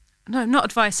no, not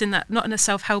advice in that, not in a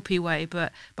self-helpy way,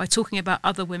 but by talking about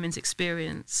other women's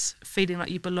experience, feeling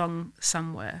like you belong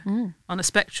somewhere on a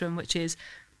spectrum, which is,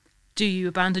 do you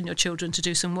abandon your children to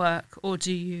do some work, or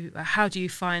how do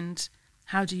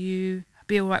you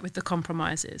be all right with the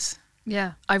compromises?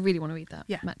 Yeah, I really want to read that.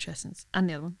 Yeah. Matrescence and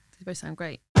the other one. They both sound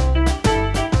great.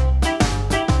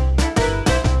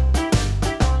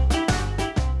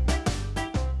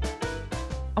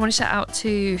 I want to shout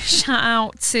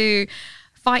out to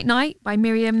Fight Night by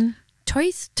Miriam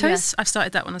Toys. Yes, I've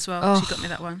started that one as well. She got me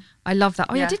that one. I love that.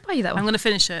 Oh, yeah, I did buy you that one. I'm going to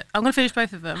finish it. I'm going to finish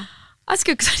both of them. That's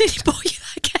good, because I nearly bought you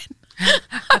that again.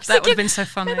 That would have been so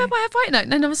funny. Maybe I buy a Fight Night.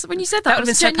 No, when you said that, That would have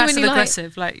been so passive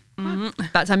aggressive.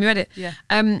 That time you read it. Yeah.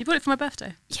 You bought it for my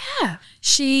birthday. Yeah.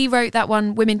 She wrote that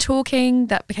one, Women Talking,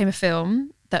 that became a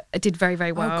film that did very,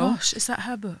 very well. Oh gosh, is that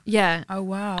her book? Yeah. Oh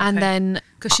wow. And then,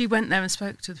 because she went there and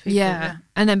spoke to the people. Yeah.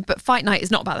 And then, but Fight Night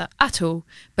is not about that at all.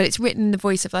 But it's written in the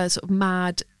voice of a sort of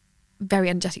mad, very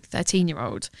energetic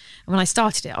 13-year-old. And when I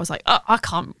started it, I was like, oh, I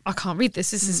can't read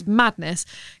this. This is madness,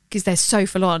 because they're so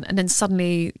full on. And then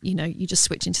suddenly, you just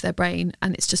switch into their brain,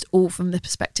 and it's just all from the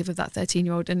perspective of that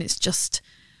 13-year-old, and it's just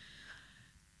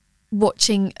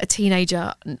watching a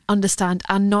teenager understand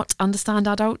and not understand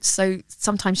adults. So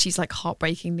sometimes she's like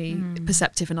heartbreakingly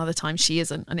perceptive, and other times she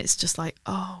isn't, and it's just like,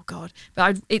 oh god.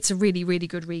 But it's a really, really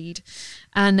good read.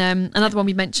 And another one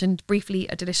we mentioned briefly,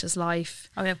 A Delicious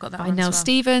Life. Oh yeah, I've got that by one Nell as well.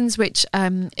 Stevens, which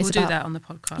is do that on the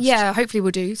podcast. Yeah, hopefully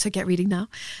we'll do. So get reading now.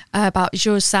 About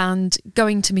Georges Sand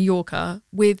going to Mallorca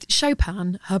with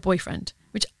Chopin, her boyfriend,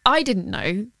 which I didn't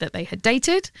know that they had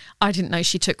dated. I didn't know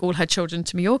she took all her children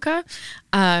to Mallorca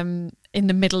in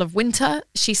the middle of winter.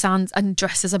 She sounds and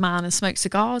dressed as a man and smoked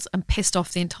cigars and pissed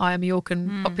off the entire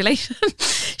Mallorcan population.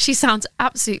 She sounds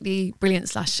absolutely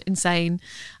brilliant / insane.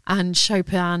 And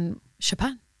Chopin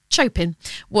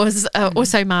was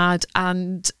also mad,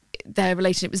 and their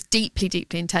relationship was deeply,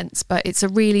 deeply intense. But it's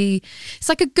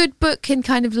like a good book in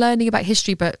kind of learning about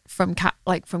history, but from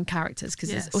characters,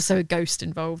 because there's also a ghost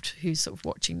involved who's sort of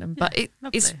watching them. But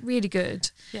it's really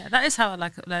good. Yeah, that is how I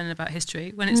like learning about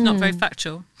history, when it's not very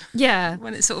factual. Yeah.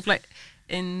 When it's sort of like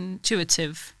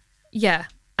intuitive. Yeah.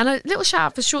 And a little shout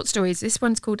out for short stories. This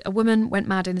one's called A Woman Went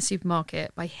Mad in a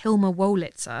Supermarket by Hilma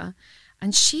Wolitzer.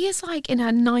 And she is like in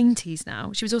her 90s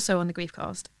now. She was also on the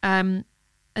Griefcast.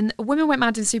 And A Woman Went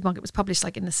Mad in a Supermarket was published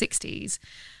like in the 60s.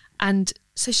 And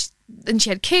so she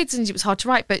had kids, and it was hard to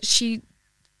write, but she's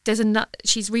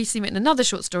recently written another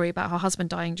short story about her husband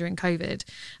dying during COVID,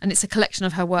 and it's a collection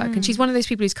of her work. And she's one of those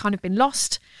people who's kind of been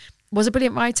lost, was a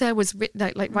brilliant writer, was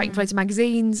like writing for loads of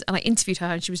magazines, and I interviewed her,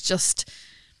 and she was just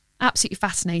absolutely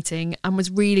fascinating, and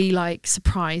was really like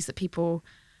surprised that people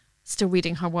still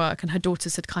reading her work. And her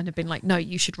daughters had kind of been like, no,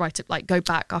 you should write it, like go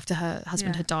back after her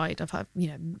husband had died of her,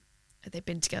 they've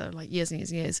been together like years and years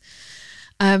and years.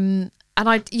 And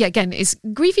again, it's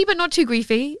griefy, but not too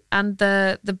griefy. And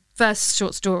the first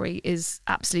short story is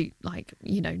absolute, like,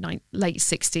 late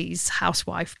 60s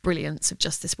housewife brilliance of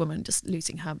just this woman just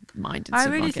losing her mind in I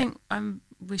supermarket. really think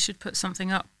we should put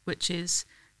something up, which is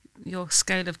your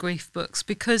scale of grief books,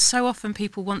 because so often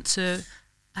people want to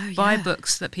buy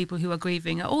books that people who are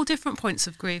grieving at all different points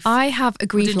of grief. I have a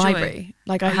grief enjoy. library.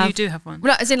 Like You do have one.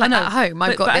 Well, as in like at home,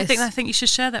 I've got but this. I think you should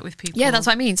share that with people. Yeah, that's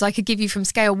what I mean. So I could give you from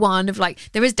scale 1 of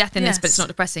like there is death in this, but it's not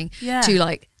depressing. Yeah. To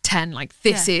like 10, like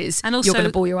this is, and also you're going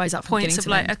to bawl your eyes out from points beginning of to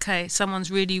like, end. okay,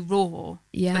 someone's really raw, but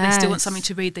they still want something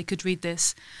to read. They could read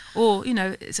this, or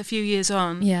it's a few years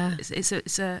on. Yeah,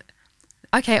 it's a.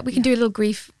 Okay, we can do a little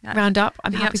grief roundup.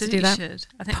 I'm happy to do that. Should.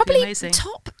 I think Probably it'd be amazing.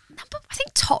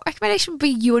 top recommendation would be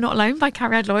You Are Not Alone by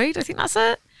Carrie Lloyd. I think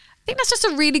that's just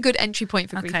a really good entry point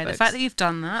for grief books. books. The fact that you've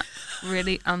done that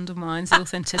really undermines the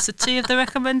authenticity of the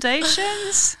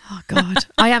recommendations. Oh God,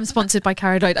 I am sponsored by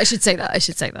Carrie Lloyd. I should say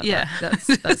that. Yeah, that's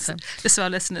just so our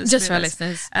listeners. Just for our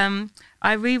listeners.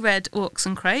 I reread Oryx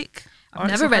and Crake. I've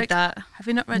never read that. Have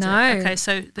you not read No. it? Okay,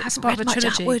 so it's part of a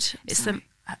trilogy. It's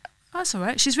that's all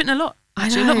right. She's written a lot.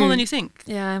 Actually, a lot more than you think.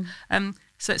 Yeah.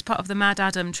 So it's part of the Mad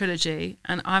Adam trilogy,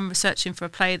 and I'm researching for a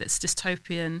play that's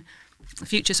dystopian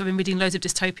future. So I've been reading loads of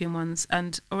dystopian ones,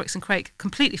 and Oryx and Crake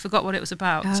completely forgot what it was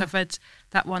about. So I've read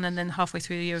that one, and then halfway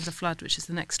through The Year of the Flood, which is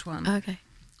the next one. Okay.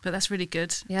 But that's really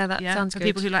good. Yeah, that sounds for good.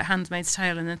 people who like Handmaid's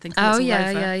Tale and then think, oh, it's all yeah,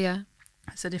 over. yeah.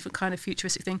 It's a different kind of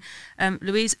futuristic thing.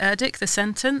 Louise Erdrich, The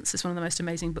Sentence, is one of the most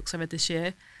amazing books I read this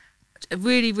year.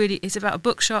 Really, really, it's about a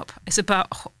bookshop. It's about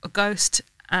a ghost,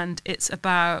 and it's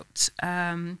about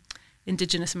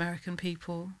Indigenous American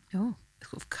people sort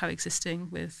of coexisting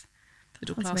with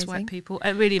middle-class white people.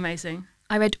 Really amazing.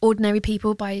 I read Ordinary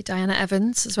People by Diana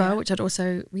Evans as well, which I'd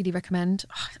also really recommend.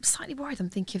 Oh, I'm slightly worried I'm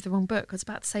thinking of the wrong book. I was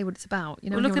about to say what it's about.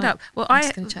 Well, look it up. Well,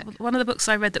 one of the books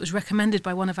I read that was recommended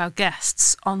by one of our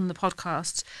guests on the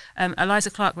podcast, Eliza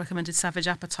Clark recommended Savage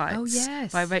Appetites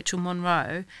by Rachel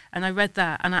Monroe, and I read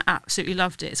that and I absolutely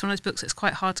loved it. It's one of those books that's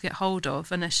quite hard to get hold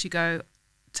of unless you go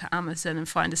to Amazon and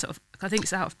find a sort of, I think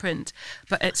it's out of print,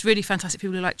 but it's really fantastic.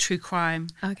 People who like true crime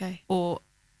or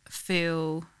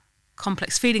feel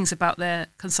complex feelings about their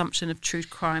consumption of true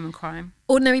crime and crime.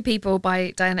 Ordinary People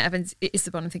by Diana Evans is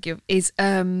the one I'm thinking of, is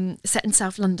set in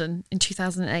South London in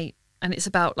 2008, and it's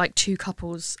about like two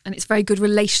couples, and it's a very good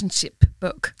relationship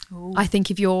book. Ooh. I think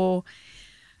if you've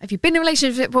been in a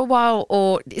relationship for a while,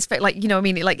 or it's very, like,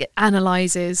 it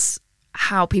analyses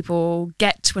how people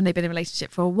get when they've been in a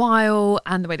relationship for a while,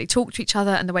 and the way they talk to each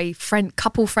other, and the way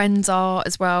couple friends are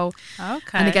as well.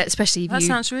 Okay. And again, especially if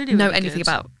you know anything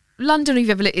about London,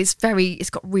 it's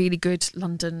got really good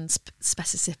London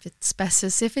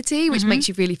specificity, which makes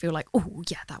you really feel like, oh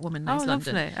yeah, that woman knows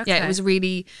London. Lovely. Okay. Yeah, it was a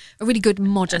really good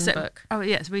modern book. Oh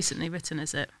yeah, it's recently written,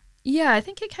 is it? Yeah, I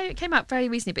think it came out very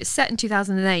recently, but it's set in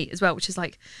 2008 as well, which is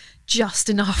like just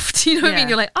enough. Do you know what I mean?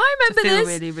 You're like, I remember this.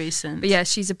 Really recent. But yeah,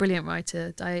 she's a brilliant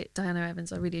writer, Diana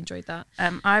Evans. I really enjoyed that.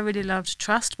 I really loved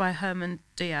Trust by Herman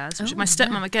Diaz, which my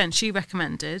stepmom, again, she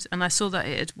recommended, and I saw that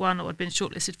it had won or had been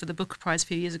shortlisted for the Booker Prize a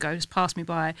few years ago, just passed me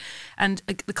by. And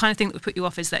the kind of thing that would put you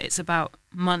off is that it's about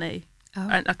money,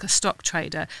 and like a stock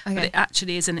trader. Okay. But it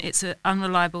actually isn't. It's an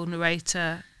unreliable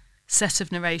narrator, set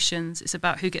of narrations. It's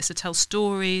about who gets to tell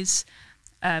stories.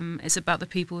 It's about the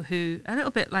people who, a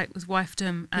little bit like with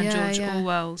Wifedom and George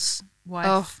Orwell's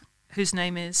wife, whose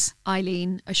name is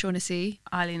Eileen O'Shaughnessy.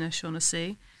 I didn't want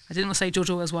to say George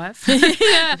Orwell's wife.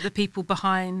 The people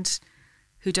behind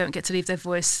who don't get to leave their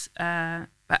voice.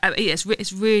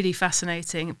 It's really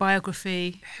fascinating.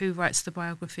 Biography, who writes the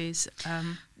biographies?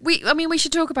 We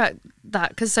should talk about that,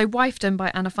 because Wifedom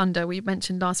by Anna Funder, we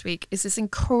mentioned last week, is this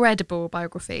incredible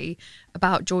biography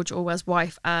about George Orwell's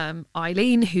wife,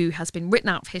 Eileen, who has been written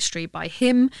out of history by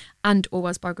him and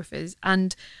Orwell's biographers.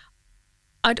 And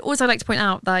I'd also like to point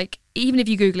out, like, even if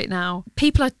you Google it now,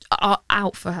 people are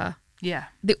out for her. Yeah.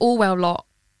 The Orwell lot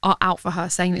are out for her,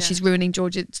 saying that she's ruining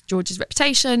George's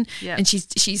reputation, and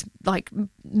she's like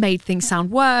made things sound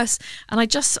worse. And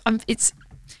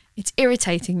it's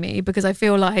irritating me, because I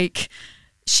feel like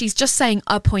she's just saying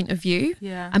a point of view,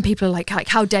 and people are like,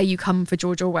 how dare you come for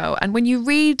George Orwell? And when you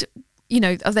read,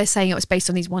 they're saying it was based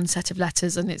on these one set of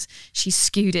letters, and she's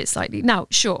skewed it slightly. Now,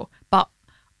 sure, but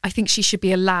I think she should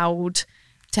be allowed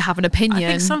to have an opinion. I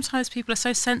think sometimes people are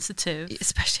so sensitive,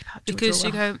 especially about George because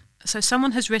Orwell. you go, so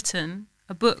someone has written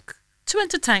a book to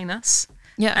entertain us.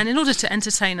 Yeah. And in order to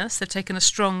entertain us, they've taken a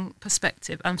strong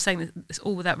perspective. I'm saying this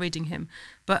all without reading him.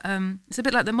 But it's a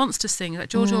bit like the Monsters thing. Like,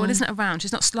 George Orwell isn't around.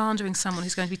 She's not slandering someone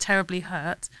who's going to be terribly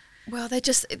hurt. Well,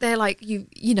 they're like,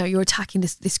 you're attacking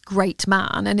this great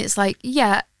man. And it's like,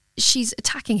 yeah, she's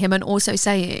attacking him and also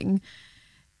saying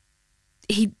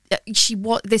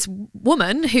this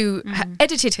woman who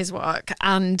edited his work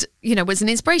and, was an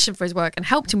inspiration for his work and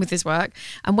helped him with his work.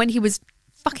 And when he was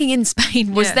fucking in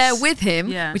Spain, was there with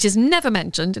him, which is never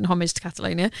mentioned in Homage to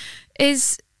Catalonia,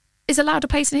 is is a louder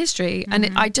pace in history.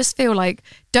 And I just feel like,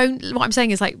 what I'm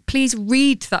saying is like, please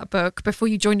read that book before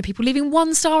you join the people leaving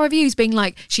 1-star reviews being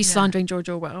like, she's slandering George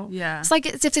Orwell. Yeah. It's like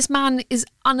as if this man is,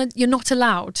 you're not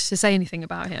allowed to say anything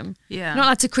about him. Yeah. You're not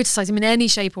allowed to criticise him in any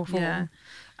shape or form. Yeah.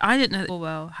 I didn't know that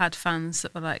Orwell had fans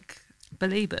that were like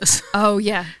believers. Oh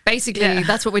yeah, basically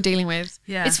that's what we're dealing with.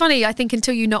 Yeah. It's funny, I think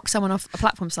until you knock someone off a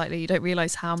platform slightly, you don't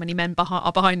realise how many men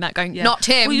are behind that going, not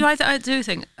him. Well, I do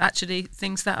think actually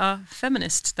things that are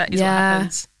feminist, that is what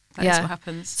happens. That is what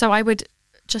happens. So I would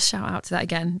just shout out to that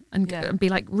again and be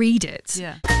like, read it.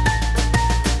 Yeah.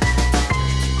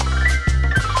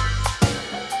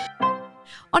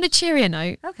 On a cheerier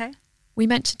note, Okay. we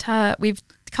mentioned her, we've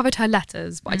covered her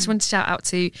letters, but I just wanted to shout out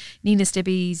to Nina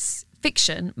Stibbe's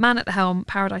fiction, Man at the Helm,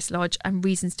 Paradise Lodge, and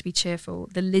Reasons to be Cheerful,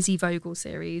 the Lizzie Vogel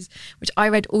series, which I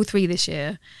read all 3 this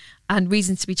year. And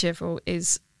Reasons to be Cheerful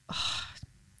is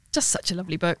just such a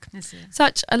lovely book. Is it?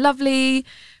 Such a lovely,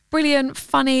 brilliant,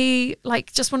 funny,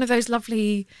 like just one of those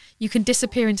lovely, you can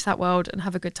disappear into that world and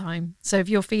have a good time. So if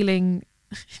you're feeling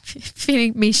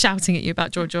me shouting at you about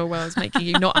George Orwell is making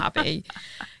you not happy,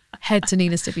 head to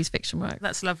Nina Stibbe's fiction work.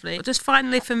 That's lovely. Just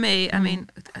finally for me, I mean,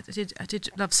 I did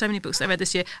love so many books that I read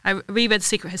this year. I reread The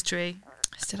Secret History.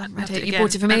 I still haven't read it. You again.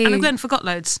 bought it for me. And again, forgot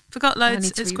loads.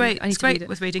 It's great. It's great it.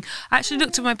 with reading. I actually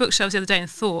looked at my bookshelves the other day and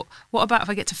thought, what about if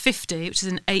I get to 50, which is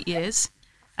in 8 years,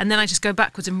 and then I just go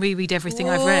backwards and reread everything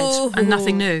I've read and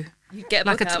nothing new. You get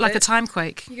like a time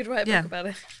quake. You could write a book about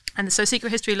it. And so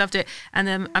Secret History, loved it. And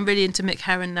I'm really into Mick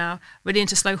Herron now, really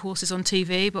into Slow Horses on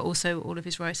TV, but also all of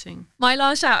his writing. My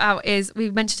last shout out is,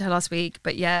 we mentioned her last week,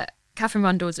 but yeah, Catherine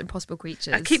Rundle's Impossible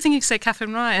Creatures. I keep thinking you say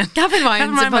Catherine Ryan. Catherine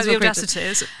Ryan's by Impossible the Creatures.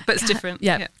 Audacity, but it's different.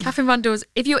 Yeah. Catherine Rundle's,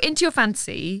 if you're into your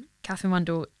fantasy, Catherine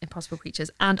Rundle, Impossible Creatures.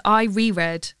 And I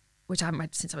reread, which I haven't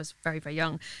read since I was very, very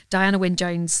young, Diana Wynne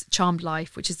Jones' Charmed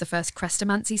Life, which is the first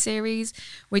Chrestomanci series,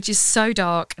 which is so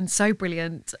dark and so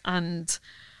brilliant. And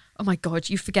oh my God,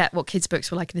 you forget what kids'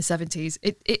 books were like in the 70s.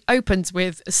 It opens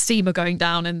with a steamer going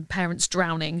down and parents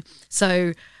drowning.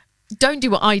 So don't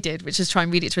do what I did, which is try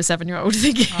and read it to a 7-year-old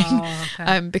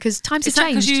thinking, because times have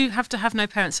changed. Because you have to have no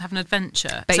parents to have an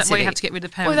adventure? Basically. Is that why you have to get rid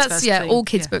of parents? Well, that's, first thing? all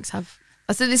kids' books have.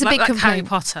 So there's a big like complaint. Harry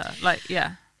Potter,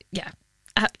 Yeah.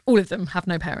 All of them have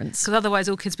no parents. Because otherwise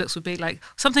all kids' books would be like,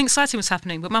 something exciting was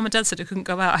happening, but Mum and Dad said I couldn't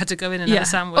go out, I had to go in and have a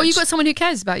sandwich. Or you've got someone who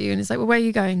cares about you and it's like, well, where are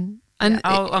you going? And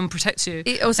I'll protect you.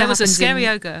 It also there was a happens scary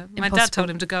in ogre. My dad told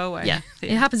him to go away. Yeah,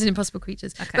 it happens in Impossible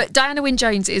Creatures. Okay. But Diana Wynne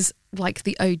Jones is like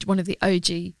one of the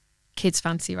OG kids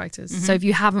fantasy writers. So if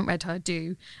you haven't read her,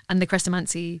 do. And the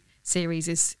Chrestomanci series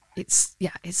it's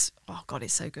oh God,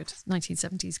 it's so good. It's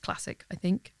 1970s classic, I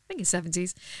think it's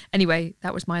 70s. Anyway,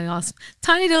 that was my last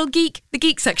tiny little the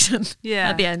geek section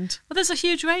at the end. Well, there's a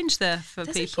huge range there for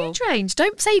There's people. a huge range.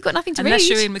 Don't say you've got nothing to Unless read.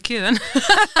 you're Ian McEwan.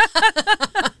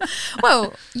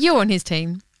 Well, you're on his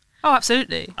team. Oh,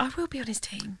 absolutely. I will be on his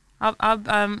team.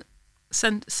 I'll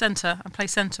centre. I play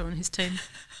centre on his team.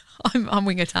 I'm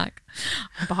wing attack.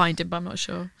 I'm behind him, but I'm not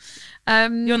sure.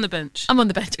 You're on the bench. I'm on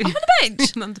the bench. I'm on the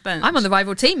bench. You're on the bench. I'm on the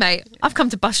rival team, mate. I've come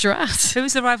to bust your ass. Who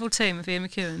is the rival team of Ian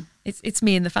McEwan? It's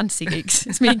me and the fantasy geeks.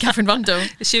 It's me and Catherine Rundle.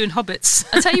 It's you and Hobbits.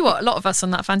 I tell you what, a lot of us on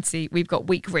that fantasy, we've got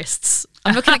weak wrists.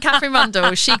 I'm looking at Catherine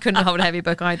Rundle. She couldn't hold a heavy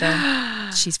book either.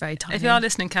 She's very tiny. If you are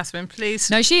listening, Catherine,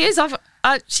 please. No, she is.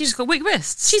 She's got weak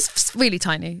wrists. She's really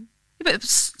tiny. Yeah, but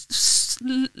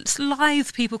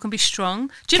lithe people can be strong.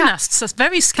 Gymnasts are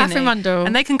very skinny. Catherine Rundle.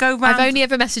 And they can go round. I've only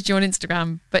ever messaged you on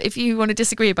Instagram, but if you want to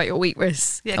disagree about your weak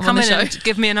wrists, come on the in show. and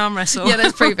give me an arm wrestle. Yeah,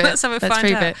 let's prove it. Let's have a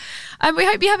find out. And we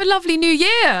hope you have a lovely new year.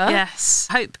 Yes.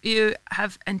 Hope you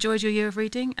have enjoyed your year of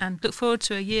reading and look forward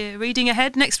to a year reading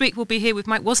ahead. Next week we'll be here with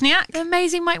Mike Wozniak. The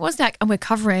amazing Mike Wozniak. And we're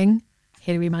covering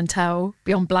Hilary Mantel,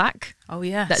 Beyond Black. Oh,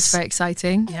 yes. That's very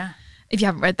exciting. Yeah. If you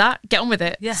haven't read that, get on with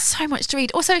it. Yeah. So much to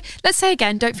read. Also, let's say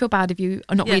again, don't feel bad if you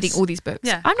are not reading all these books.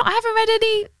 Yeah. I haven't read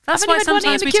any. That's why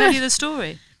sometimes we tell you the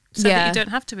story so that you don't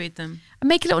have to read them. And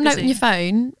make a little note on your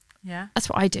phone. Yeah. That's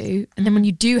what I do. And then when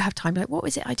you do have time, like, what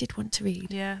was it I did want to read?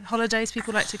 Yeah. Holidays.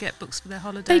 People like to get books for their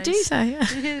holidays. They do so, yeah.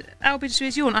 Did you hear Albie just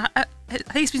raise yawn?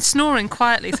 He's been snoring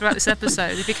quietly throughout this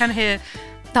episode. If you can hear...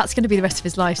 That's going to be the rest of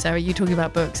his life, Sarah. You talking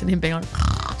about books and him being like,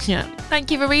 yeah.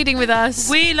 Thank you for reading with us.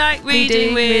 We like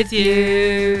reading with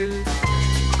you.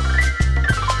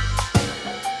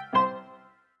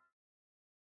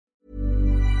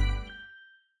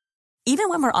 Even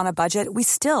when we're on a budget, we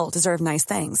still deserve nice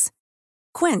things.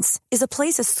 Quince is a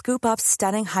place to scoop up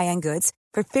stunning high-end goods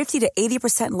for 50 to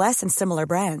 80% less than similar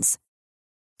brands.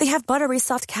 They have buttery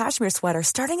soft cashmere sweaters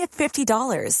starting at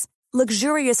 $50,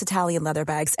 luxurious Italian leather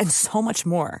bags, and so much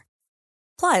more.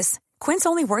 Plus, Quince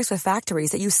only works with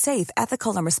factories that use safe,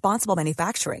 ethical, and responsible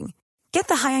manufacturing. Get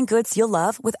the high-end goods you'll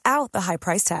love without the high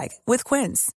price tag with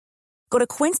Quince. Go to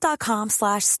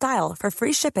quince.com/style for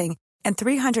free shipping and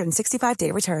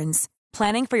 365-day returns.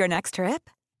 Planning for your next trip?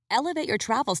 Elevate your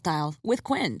travel style with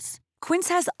Quince. Quince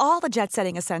has all the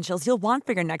jet-setting essentials you'll want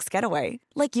for your next getaway,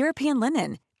 like European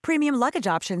linen, premium luggage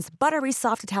options, buttery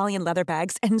soft Italian leather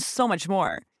bags, and so much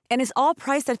more. And is all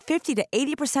priced at 50 to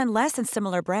 80% less than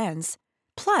similar brands.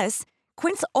 Plus,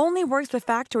 Quince only works with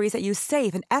factories that use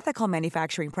safe and ethical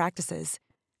manufacturing practices.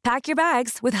 Pack your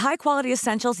bags with high-quality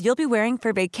essentials you'll be wearing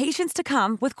for vacations to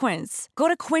come with Quince. Go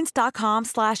to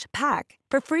quince.com/pack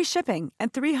for free shipping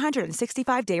and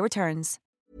 365-day returns.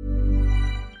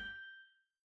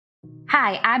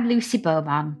 Hi, I'm Lucy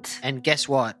Beaumont. And guess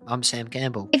what? I'm Sam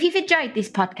Campbell. If you've enjoyed this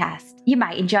podcast, you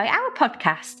might enjoy our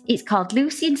podcast. It's called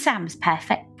Lucy and Sam's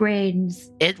Perfect Brains.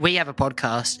 We have a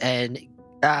podcast, and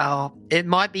it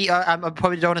might be, I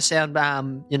probably don't want to sound,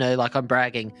 like I'm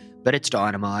bragging, but it's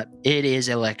dynamite. It is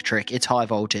electric. It's high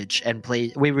voltage. And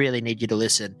please, we really need you to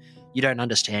listen. You don't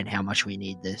understand how much we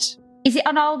need this. Is it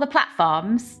on all the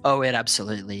platforms? Oh, it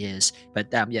absolutely is. But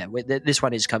this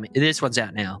one is coming. This one's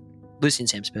out now. Lucy and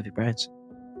Sam's Perfect Brains.